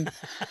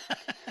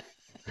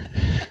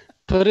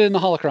 Put it in the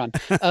holocron.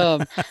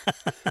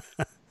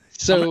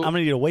 So I'm gonna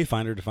need a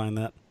wayfinder to find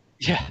that.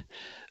 Yeah.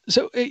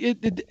 So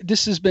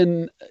this has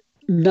been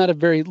not a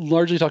very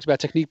largely talked about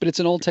technique, but it's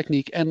an old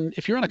technique. And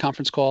if you're on a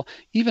conference call,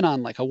 even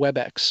on like a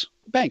WebEx,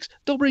 banks,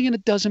 they'll bring in a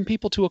dozen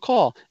people to a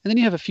call. And then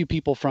you have a few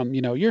people from,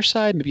 your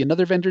side, maybe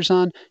another vendor's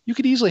on. You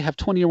could easily have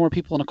 20 or more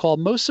people on a call.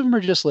 Most of them are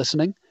just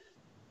listening.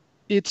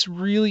 It's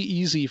really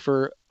easy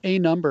for a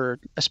number,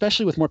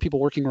 especially with more people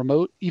working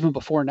remote, even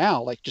before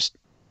now, like just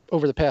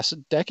over the past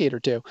decade or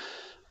two.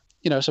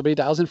 Somebody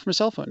dials in from a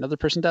cell phone, another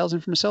person dials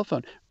in from a cell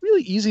phone.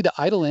 Really easy to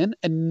idle in,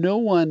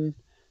 and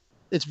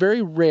it's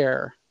very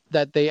rare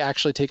that they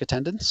actually take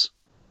attendance.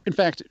 In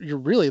fact, you're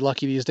really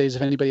lucky these days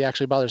if anybody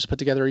actually bothers to put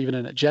together even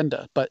an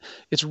agenda, but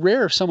it's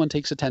rare if someone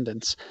takes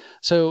attendance.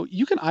 So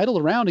you can idle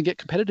around and get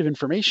competitive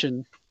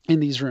information in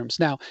these rooms.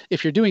 Now,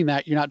 if you're doing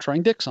that, you're not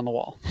drawing dicks on the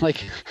wall,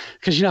 like,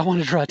 because you don't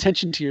want to draw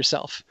attention to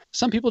yourself.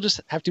 Some people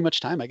just have too much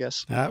time, I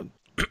guess.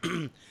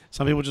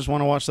 Some people just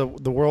want to watch the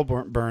world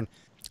burn.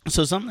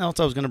 So something else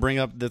I was going to bring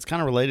up that's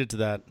kind of related to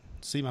that,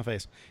 see my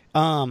face,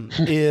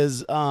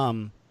 is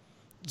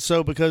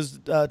so because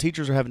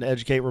teachers are having to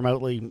educate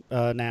remotely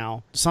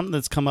now, something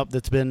that's come up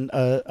that's been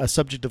a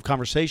subject of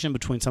conversation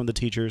between some of the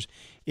teachers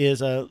is,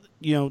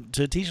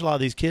 to teach a lot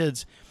of these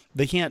kids,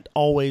 they can't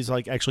always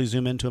like actually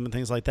zoom into them and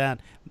things like that.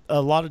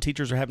 A lot of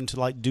teachers are having to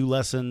like do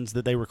lessons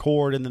that they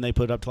record and then they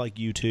put up to like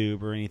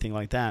YouTube or anything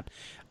like that.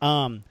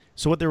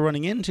 So what they're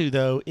running into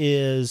though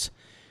is,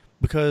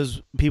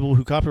 because people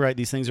who copyright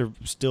these things are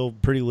still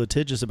pretty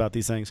litigious about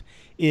these things,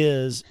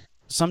 is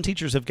some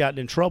teachers have gotten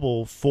in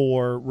trouble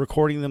for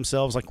recording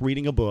themselves, like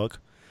reading a book,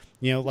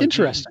 like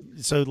interesting.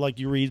 So like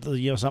you read,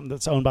 something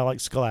that's owned by like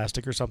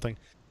Scholastic or something,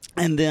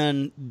 and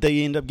then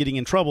they end up getting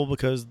in trouble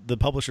because the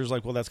publisher's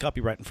like, well, that's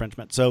copyright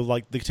infringement. So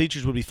like the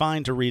teachers would be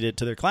fine to read it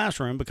to their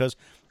classroom because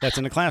that's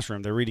in the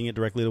classroom. They're reading it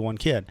directly to one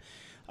kid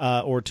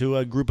or to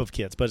a group of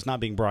kids, but it's not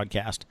being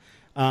broadcast.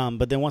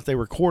 But then once they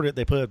record it,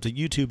 they put it up to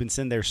YouTube and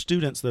send their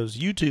students those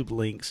YouTube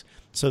links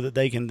so that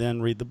they can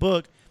then read the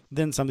book.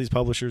 Then some of these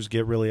publishers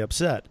get really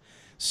upset.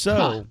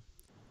 So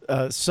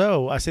I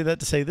say that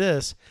to say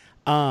this.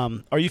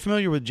 Are you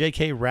familiar with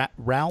J.K.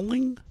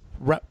 Rowling?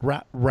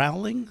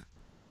 Rowling?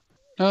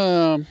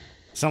 Sound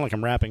like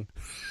I'm rapping.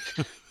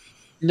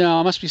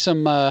 No, must be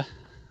some low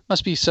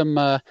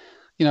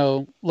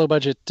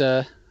budget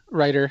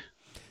writer.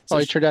 So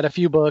he turned out a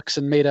few books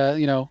and made a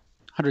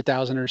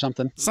 100,000 or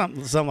something.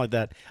 Something like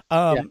that.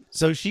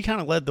 So she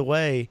kind of led the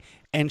way,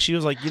 and she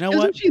was like, Isn't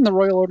what? she in the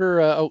Royal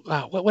Order?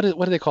 What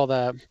do they call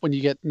that when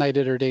you get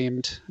knighted or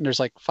damed? And there's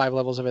like 5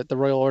 levels of it. The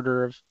Royal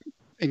Order of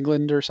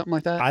England or something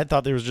like that. I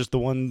thought there was just the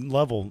one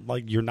level,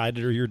 like you're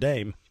knighted or you're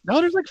dame. No,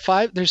 there's like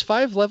 5. There's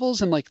 5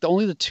 levels, and like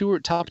the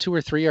top 2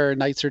 or 3 are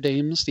knights or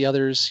dames. The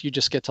others you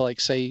just get to like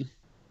say.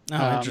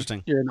 Oh,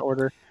 interesting. You're in the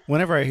order.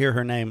 Whenever I hear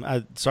her name,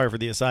 sorry for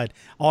the aside,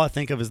 all I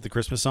think of is the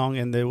Christmas song,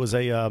 and there was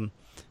a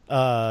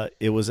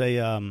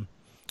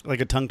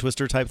like a tongue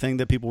twister type thing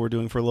that people were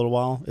doing for a little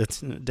while.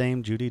 It's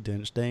Dame Judi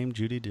Dench, Dame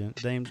Judi Dench,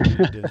 Dame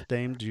Judi Dench,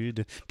 Dame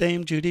Judi,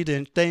 Dame Judi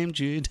Dench, Dame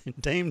Judi,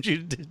 Dame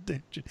Judi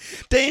Dench,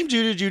 Dame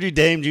Judi Judy,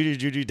 Dame Judi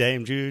Judy,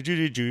 Dame Judi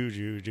Judy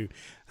Judy.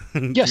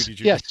 Yes,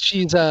 yes,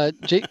 she's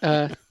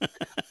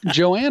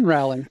Joanne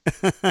Rowling.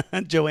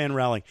 Joanne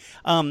Rowling.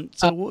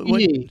 So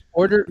what?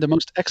 Order, the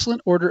most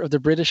excellent order of the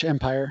British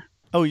Empire.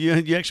 Oh,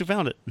 you actually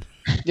found it.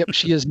 Yep,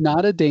 she is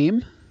not a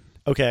dame.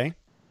 Okay.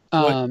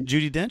 What,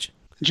 Judi Dench?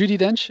 Judi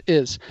Dench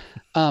is.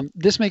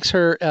 This makes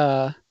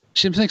her.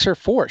 She makes her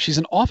 4. She's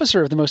an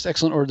officer of the most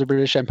excellent order of the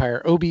British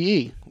Empire,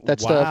 OBE.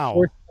 That's the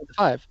 4th of the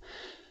 5.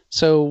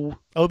 So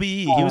OBE.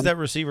 He was that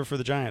receiver for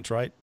the Giants,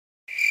 right?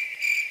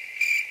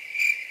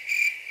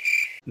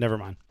 Never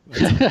mind.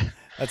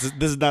 This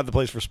is not the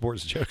place for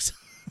sports jokes.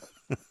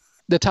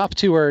 The top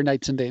 2 are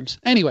knights and dames.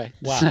 Anyway.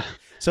 Wow.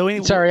 So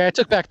anyway, sorry, I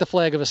took back the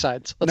flag of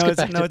asides. Let's get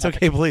back to it's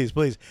okay.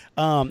 Please.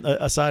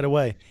 Aside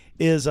away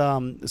is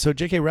so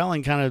J.K.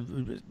 Rowling kind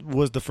of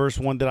was the first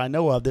one that I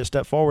know of that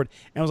stepped forward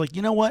and was like,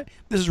 you know what,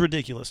 this is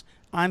ridiculous.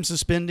 I'm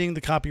suspending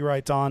the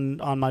copyrights on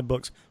my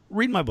books.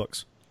 Read my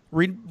books.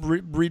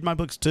 Read my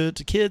books to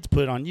kids.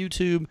 Put it on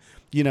YouTube.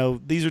 You know,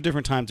 these are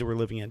different times that we're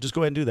living in. Just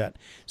go ahead and do that.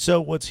 So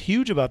what's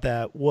huge about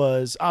that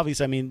was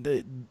obviously, I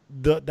mean,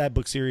 that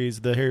book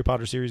series, the Harry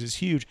Potter series, is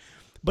huge,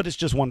 but it's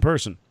just one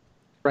person.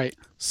 Right.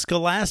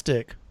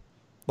 Scholastic,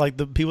 like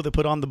the people that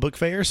put on the book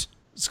fairs,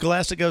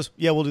 Scholastic goes,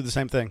 yeah, we'll do the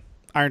same thing.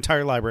 Our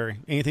entire library,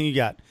 anything you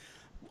got.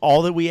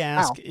 All that we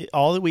ask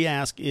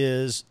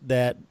is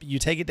that you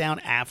take it down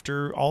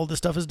after all this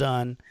stuff is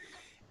done,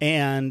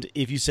 and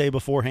if you say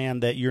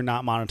beforehand that you're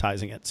not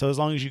monetizing it. So as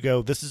long as you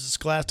go, this is a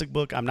Scholastic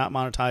book, I'm not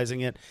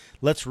monetizing it.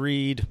 Let's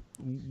read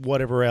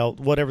whatever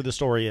the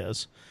story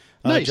is.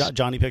 Nice.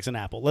 Johnny Picks an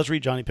Apple. Let's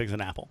read Johnny Picks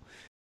an Apple.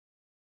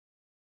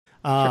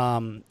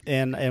 And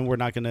we're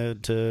not going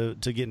to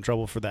get in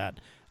trouble for that.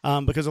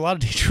 Because a lot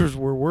of teachers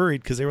were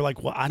worried because they were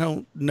like, well, I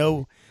don't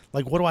know,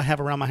 like, what do I have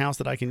around my house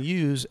that I can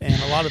use?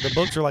 And a lot of the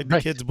books are like the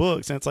kids'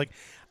 books. And it's like,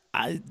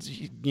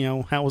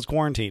 how was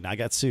quarantine? I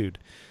got sued.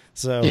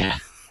 So yeah.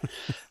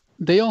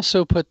 They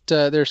also put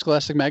their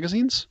Scholastic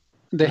magazines.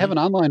 They have an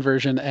online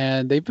version,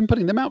 and they've been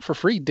putting them out for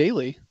free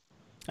daily.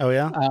 Oh,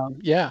 yeah?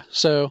 Yeah.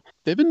 So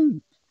they've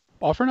been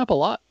offering up a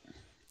lot.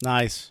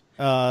 Nice.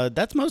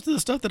 That's most of the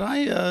stuff that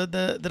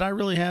I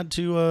really had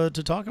to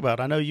talk about.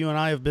 I know you and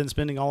I have been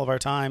spending all of our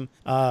time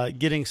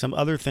getting some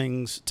other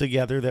things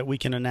together that we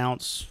can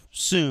announce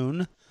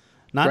soon.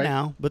 Not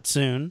now, but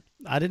soon.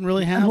 I didn't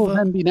really have. When will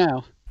then be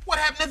now? What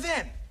happened to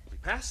then? We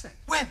passed then.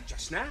 When?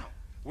 Just now.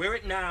 We're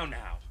at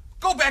now.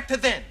 Go back to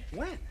then.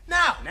 When?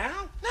 Now.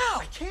 Now? Now.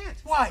 I can't.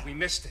 Why? We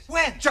missed it.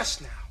 When?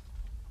 Just now.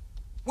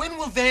 When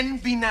will then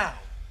be now?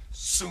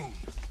 Soon.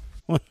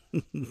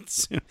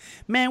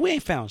 Man, we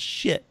ain't found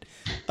shit.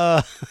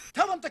 Tell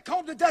them to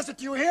comb the desert,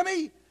 do you hear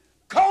me?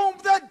 Comb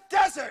the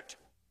desert!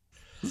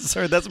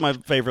 Sorry, that's my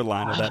favorite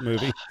line of that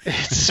movie.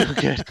 It's so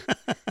good.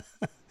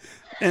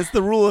 And it's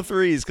the rule of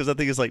threes, because I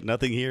think it's like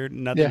nothing here,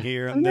 nothing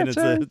here. And then it's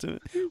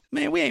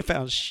man, we ain't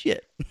found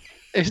shit.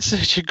 It's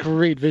such a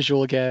great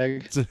visual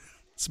gag.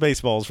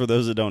 Spaceballs, for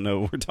those that don't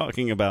know what we're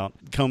talking about.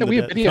 We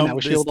have video now.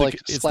 We should be able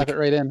to slap it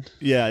right in.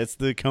 Yeah, it's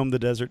the comb the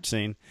desert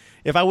scene.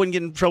 If I wouldn't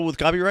get in trouble with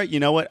copyright, you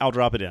know what? I'll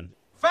drop it in.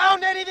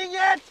 Found anything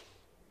yet?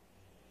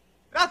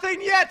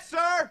 Nothing yet,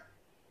 sir.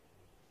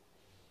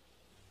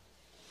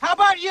 How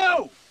about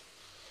you?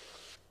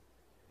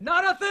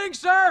 Not a thing,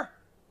 sir.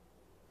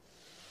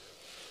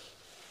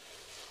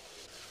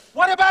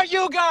 What about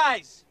you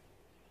guys?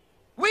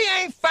 We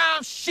ain't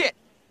found shit.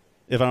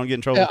 If I don't get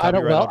in trouble with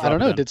copyright, I don't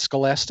know. Did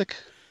Scholastic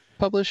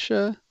publish?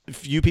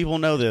 Few people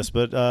know this,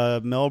 but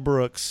Mel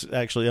Brooks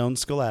actually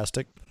owns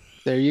Scholastic.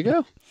 There you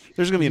go.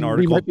 There's going to be an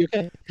article. Might be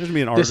okay. There's going to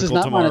be an article This is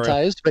not tomorrow.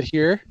 monetized, but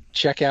here,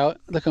 check out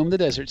the Comb the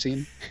Desert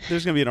scene.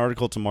 There's going to be an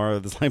article tomorrow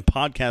that's like,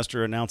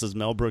 podcaster announces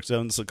Mel Brooks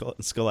owns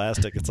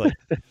Scholastic. It's like,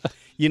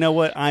 you know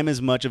what? I'm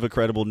as much of a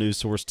credible news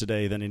source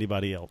today than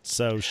anybody else.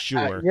 So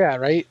sure. Yeah,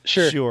 right?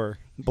 Sure. Sure.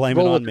 Blame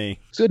it on me.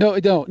 So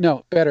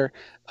no, better.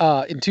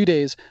 In 2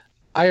 days,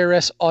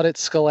 IRS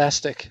audits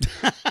Scholastic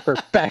for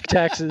back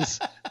taxes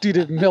due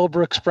to Mel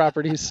Brooks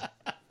properties.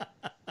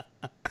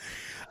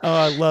 Oh,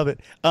 I love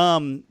it.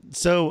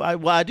 So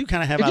I do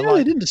kind of have.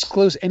 They didn't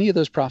disclose any of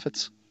those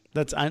profits.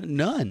 That's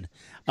none.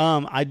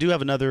 I do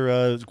have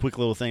another quick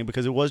little thing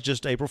because it was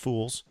just April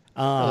Fool's.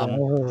 So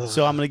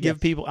I'm going to give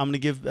people. I'm going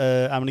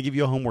to give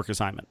you a homework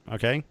assignment.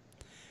 Okay.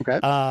 Okay.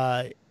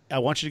 I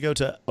want you to go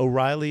to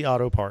O'Reilly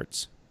Auto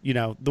Parts. You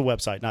know, the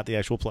website, not the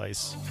actual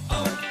place.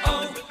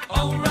 O'Reilly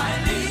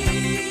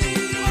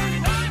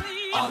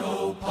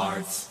Auto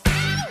Parts.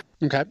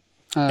 Okay.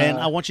 And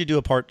I want you to do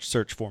a part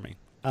search for me.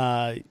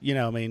 I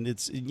mean,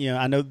 it's,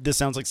 I know this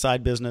sounds like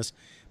side business,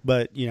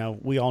 but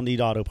we all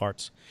need auto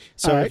parts.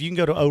 So if you can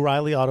go to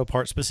O'Reilly Auto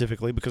Parts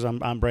specifically, because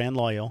I'm brand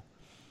loyal.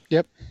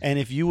 Yep. And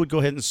if you would go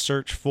ahead and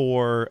search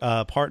for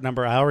part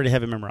number, I already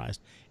have it memorized.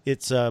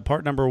 It's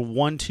part number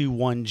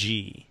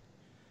 121G.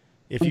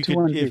 If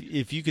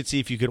you could see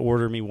if you could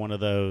order me one of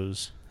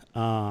those,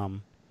 that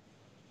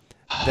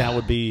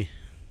would be.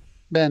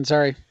 Ben,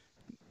 sorry.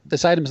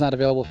 This item is not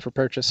available for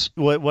purchase.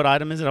 What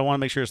item is it? I want to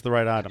make sure it's the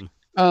right item.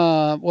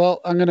 Well,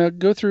 I'm going to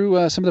go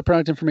through some of the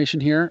product information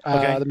here.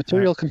 Okay. The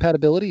material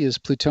compatibility is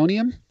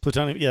plutonium.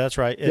 Plutonium. Yeah, that's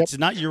right. It's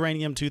not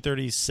uranium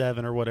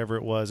 237 or whatever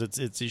it was.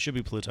 It should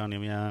be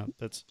plutonium. Yeah,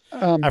 that's.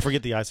 I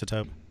forget the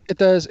isotope. It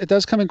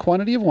does come in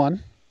quantity of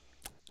 1.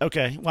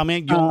 Okay. Well, I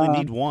mean, you only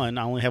need 1.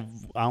 I only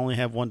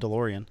have 1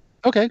 DeLorean.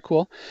 Okay,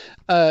 cool.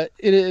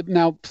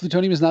 Now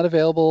plutonium is not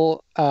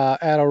available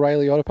at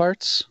O'Reilly Auto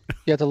Parts.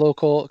 You have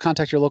to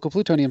contact your local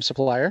plutonium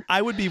supplier.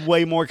 I would be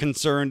way more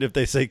concerned if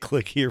they say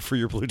click here for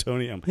your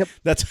plutonium. Yep.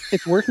 That's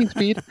It's working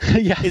speed.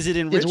 Yeah. Is it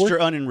enriched or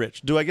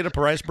unenriched? Do I get a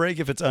price break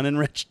if it's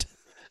unenriched?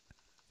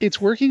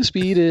 Its working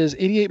speed is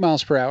 88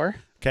 miles per hour.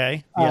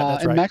 Okay. Yeah,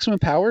 that's and right. maximum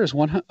power is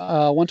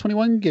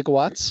 121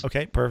 gigawatts.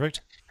 Okay,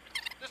 perfect.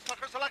 This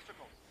fucker's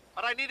electrical,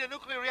 but I need a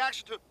nuclear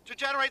reaction to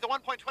generate the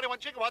 1.21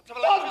 gigawatts of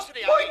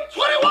electricity.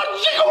 1.21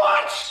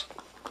 gigawatts!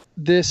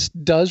 This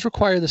does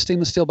require the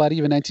stainless steel body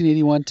of a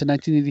 1981 to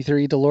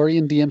 1983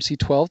 DeLorean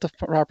DMC-12 to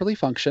properly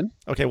function.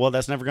 Okay, well,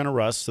 that's never going to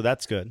rust, so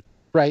that's good.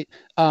 Right.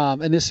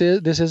 And this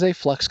is a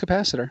flux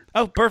capacitor.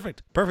 Oh,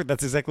 perfect. Perfect.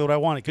 That's exactly what I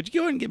wanted. Could you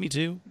go ahead and get me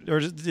 2? Or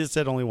it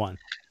said only 1?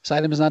 This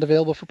item is not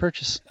available for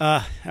purchase.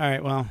 All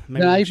right, well,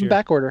 maybe Not next even year.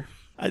 back order.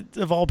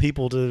 Of all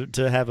people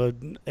to have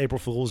an April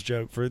Fool's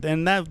joke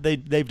and that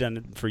they've done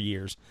it for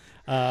years.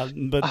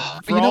 But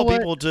for all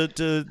people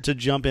to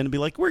jump in and be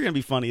like, we're going to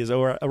be funny as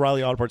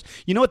O'Reilly Auto Parts.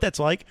 You know what that's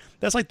like?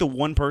 That's like the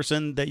one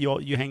person that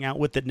you hang out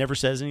with that never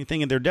says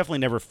anything, and they're definitely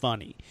never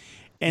funny.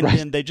 And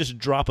then they just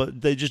drop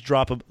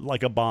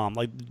like a bomb,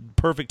 like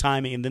perfect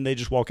timing, and then they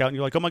just walk out, and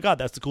you're like, oh my God,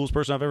 that's the coolest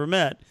person I've ever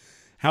met.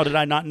 How did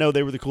I not know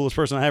they were the coolest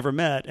person I ever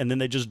met? And then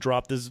they just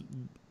drop this.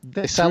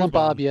 They silent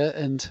bob you,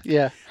 and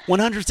yeah.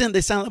 100%,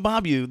 they silent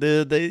bob you.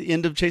 The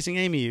end of Chasing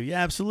Amy you.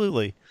 Yeah,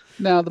 absolutely.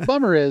 Now the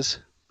bummer is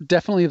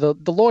definitely the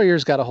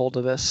lawyers got a hold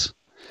of this.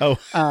 Oh.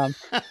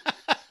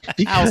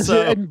 Because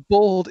so? in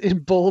bold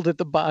at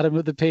the bottom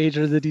of the page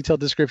or the detailed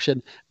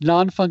description,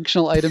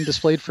 non-functional item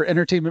displayed for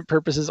entertainment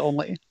purposes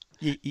only.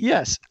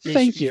 Yes,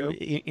 thank you.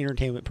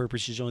 Entertainment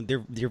purposes only.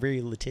 They're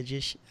very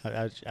litigious.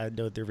 I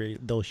know they're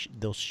they'll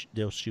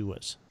sue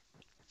us.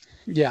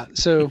 Yeah.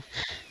 So,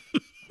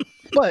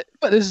 but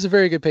this is a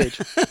very good page.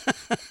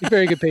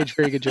 Very good page.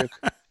 Very good joke.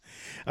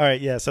 All right.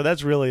 Yeah. So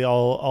that's really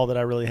all that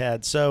I really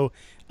had. So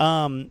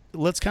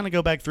let's kind of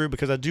go back through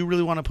because I do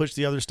really want to push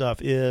the other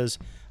stuff. Is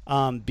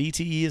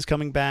BTE is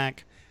coming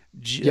back.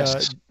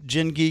 Yes.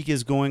 Gen Geek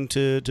is going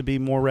to be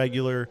more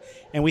regular,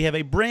 and we have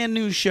a brand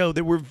new show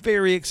that we're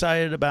very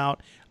excited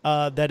about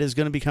that is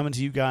going to be coming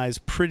to you guys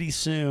pretty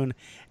soon,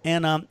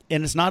 and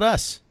it's not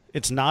us.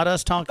 It's not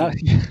us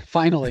talking.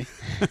 Finally.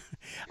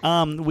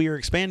 We are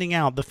expanding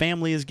out. The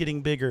family is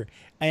getting bigger,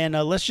 and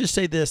let's just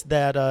say this: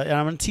 that and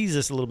I'm going to tease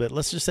this a little bit.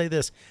 Let's just say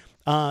this: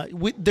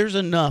 there's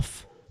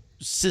enough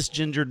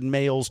cisgendered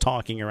males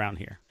talking around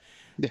here.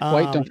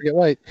 White, don't forget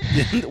white.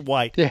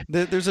 White. Yeah.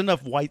 There's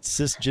enough white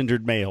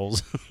cisgendered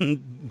males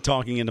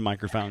talking into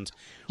microphones.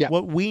 Yeah.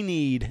 What we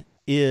need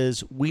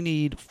is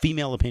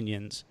female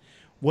opinions.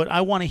 What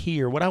I want to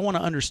hear, what I want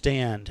to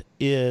understand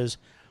is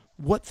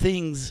what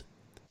things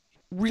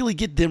really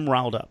get them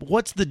riled up.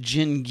 What's the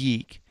Gen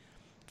Geek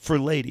for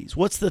ladies?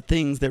 What's the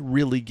things that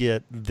really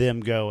get them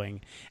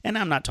going? And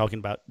I'm not talking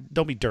about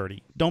don't be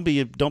dirty. Don't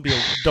be a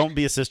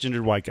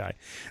cisgendered white guy.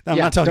 I'm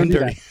not talking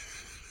dirty.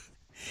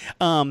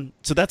 So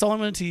that's all I'm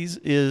going to tease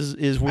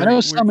is where, I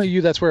know some of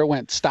you, that's where it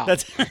went. Stop.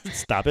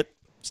 Stop it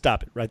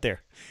right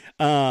there.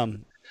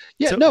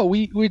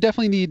 We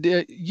definitely need,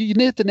 you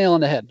hit the nail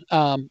on the head.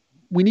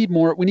 We need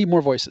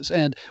more voices,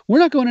 and we're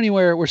not going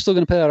anywhere. We're still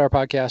going to put out our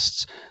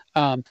podcasts.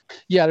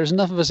 There's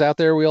enough of us out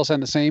there. We all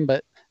sound the same,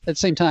 but at the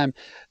same time,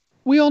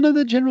 we all know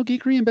that General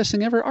Geekery and Best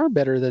Thing Ever are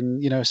better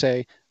than,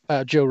 say,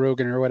 Joe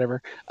Rogan or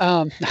whatever.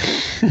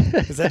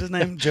 Is that his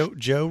name?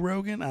 Joe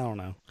Rogan? I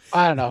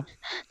don't know.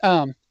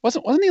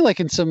 Wasn't he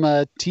like in some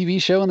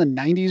TV show in the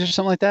 90s or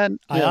something like that?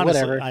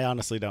 I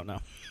honestly don't know.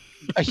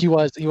 He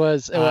was.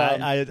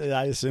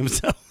 I assume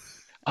so.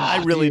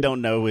 I really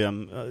don't know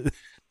him.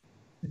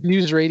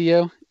 News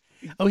radio.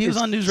 Oh, he was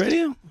on News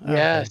Radio?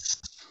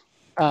 Yes.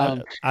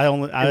 Okay.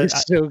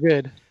 It's so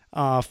good.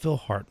 Phil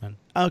Hartman.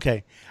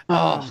 Okay.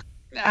 I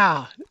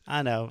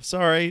know.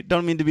 Sorry.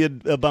 Don't mean to be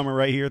a bummer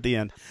right here at the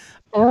end.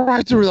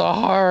 Right through the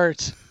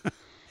heart.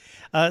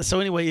 So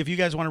anyway, if you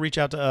guys want to reach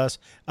out to us,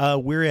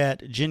 we're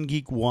at Gen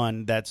Geek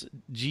 1. That's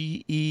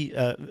GENGEEK,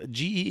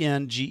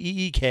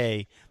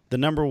 the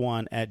number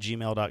 1 at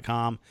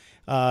gmail.com.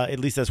 At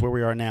least that's where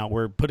we are now.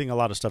 We're putting a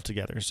lot of stuff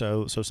together.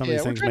 So some of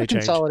these things may change. We're trying to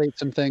consolidate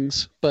some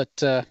things, but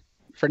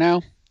for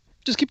now,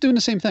 just keep doing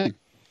the same thing.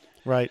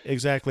 Right,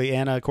 exactly.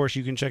 And of course,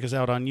 you can check us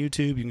out on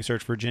YouTube. You can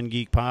search for Gen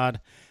Geek Pod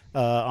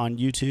on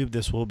YouTube.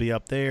 This will be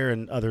up there,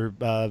 and other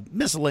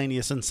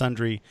miscellaneous and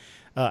sundry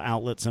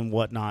outlets and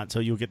whatnot. So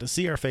you'll get to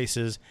see our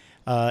faces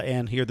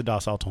and hear the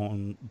docile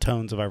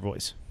tones of our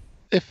voice.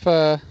 If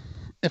we're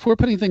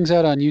putting things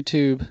out on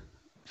YouTube,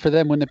 for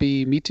them, wouldn't it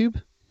be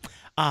MeTube?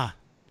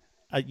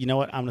 You know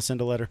what? I'm gonna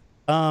send a letter.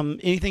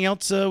 Anything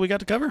else we got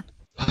to cover?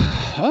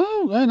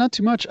 Not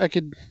too much. I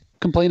could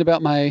complain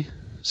about my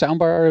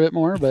soundbar a bit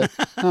more, but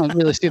I don't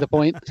really see the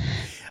point.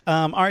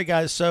 All right,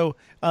 guys. So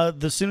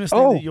the soonest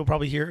thing that you'll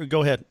probably hear.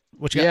 Go ahead.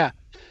 What you got? Yeah.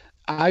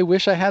 I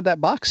wish I had that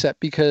box set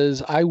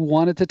because I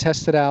wanted to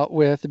test it out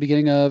with the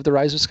beginning of The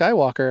Rise of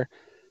Skywalker.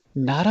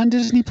 Not on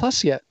Disney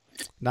Plus yet.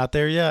 Not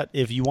there yet.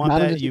 If you want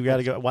that, you got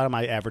to go. Why am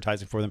I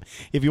advertising for them?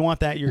 If you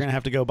want that, you're going to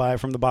have to go buy it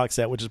from the box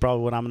set, which is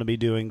probably what I'm going to be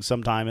doing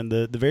sometime in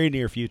the very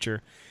near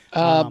future.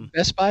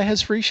 Best Buy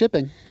has free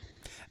shipping.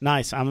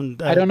 Nice. I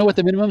don't know what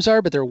the minimums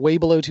are, but they're way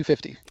below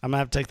 $250. I'm gonna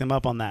have to take them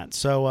up on that.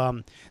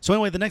 So, so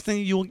anyway, the next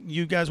thing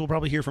you guys will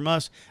probably hear from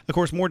us, of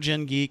course, more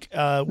Gen Geek.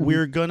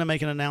 We're gonna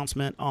make an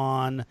announcement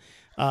on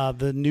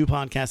the new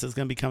podcast that's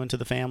gonna be coming to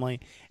the family,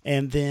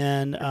 and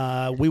then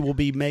we will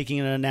be making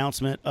an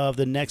announcement of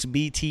the next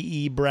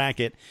BTE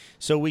bracket,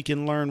 so we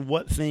can learn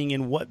what thing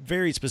in what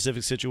very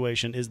specific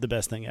situation is the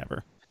best thing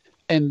ever.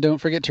 And don't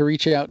forget to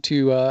reach out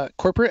to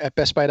corporate at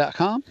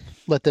bestbuy.com.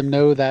 Let them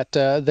know that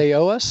they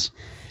owe us.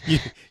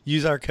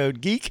 Use our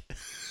code GEEK.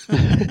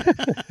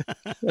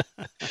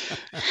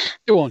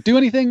 It won't do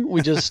anything.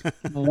 We just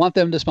want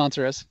them to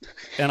sponsor us.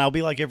 And I'll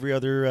be like every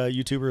other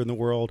YouTuber in the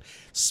world.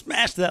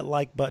 Smash that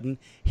like button.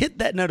 Hit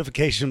that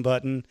notification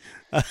button.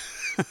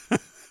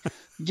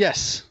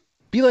 Yes.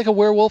 Be like a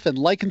werewolf and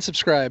like and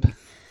subscribe.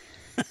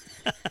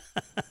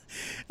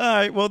 All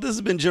right. Well, this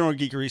has been General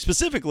Geekery.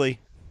 Specifically,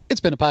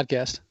 it's been a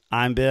podcast.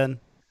 I'm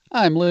Ben.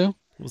 I'm Lou.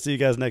 We'll see you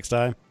guys next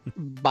time.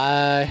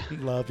 Bye.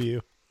 Love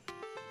you.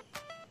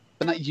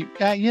 But not you.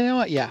 You know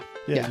what? Yeah.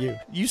 Yeah.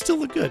 You still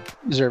look good.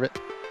 Deserve it.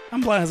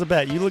 I'm blind as a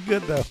bat. You look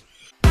good, though.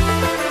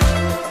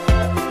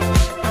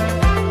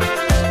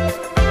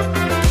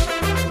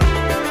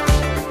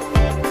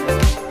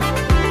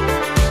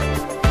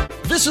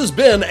 This has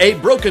been a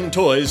Broken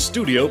Toys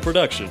studio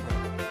production.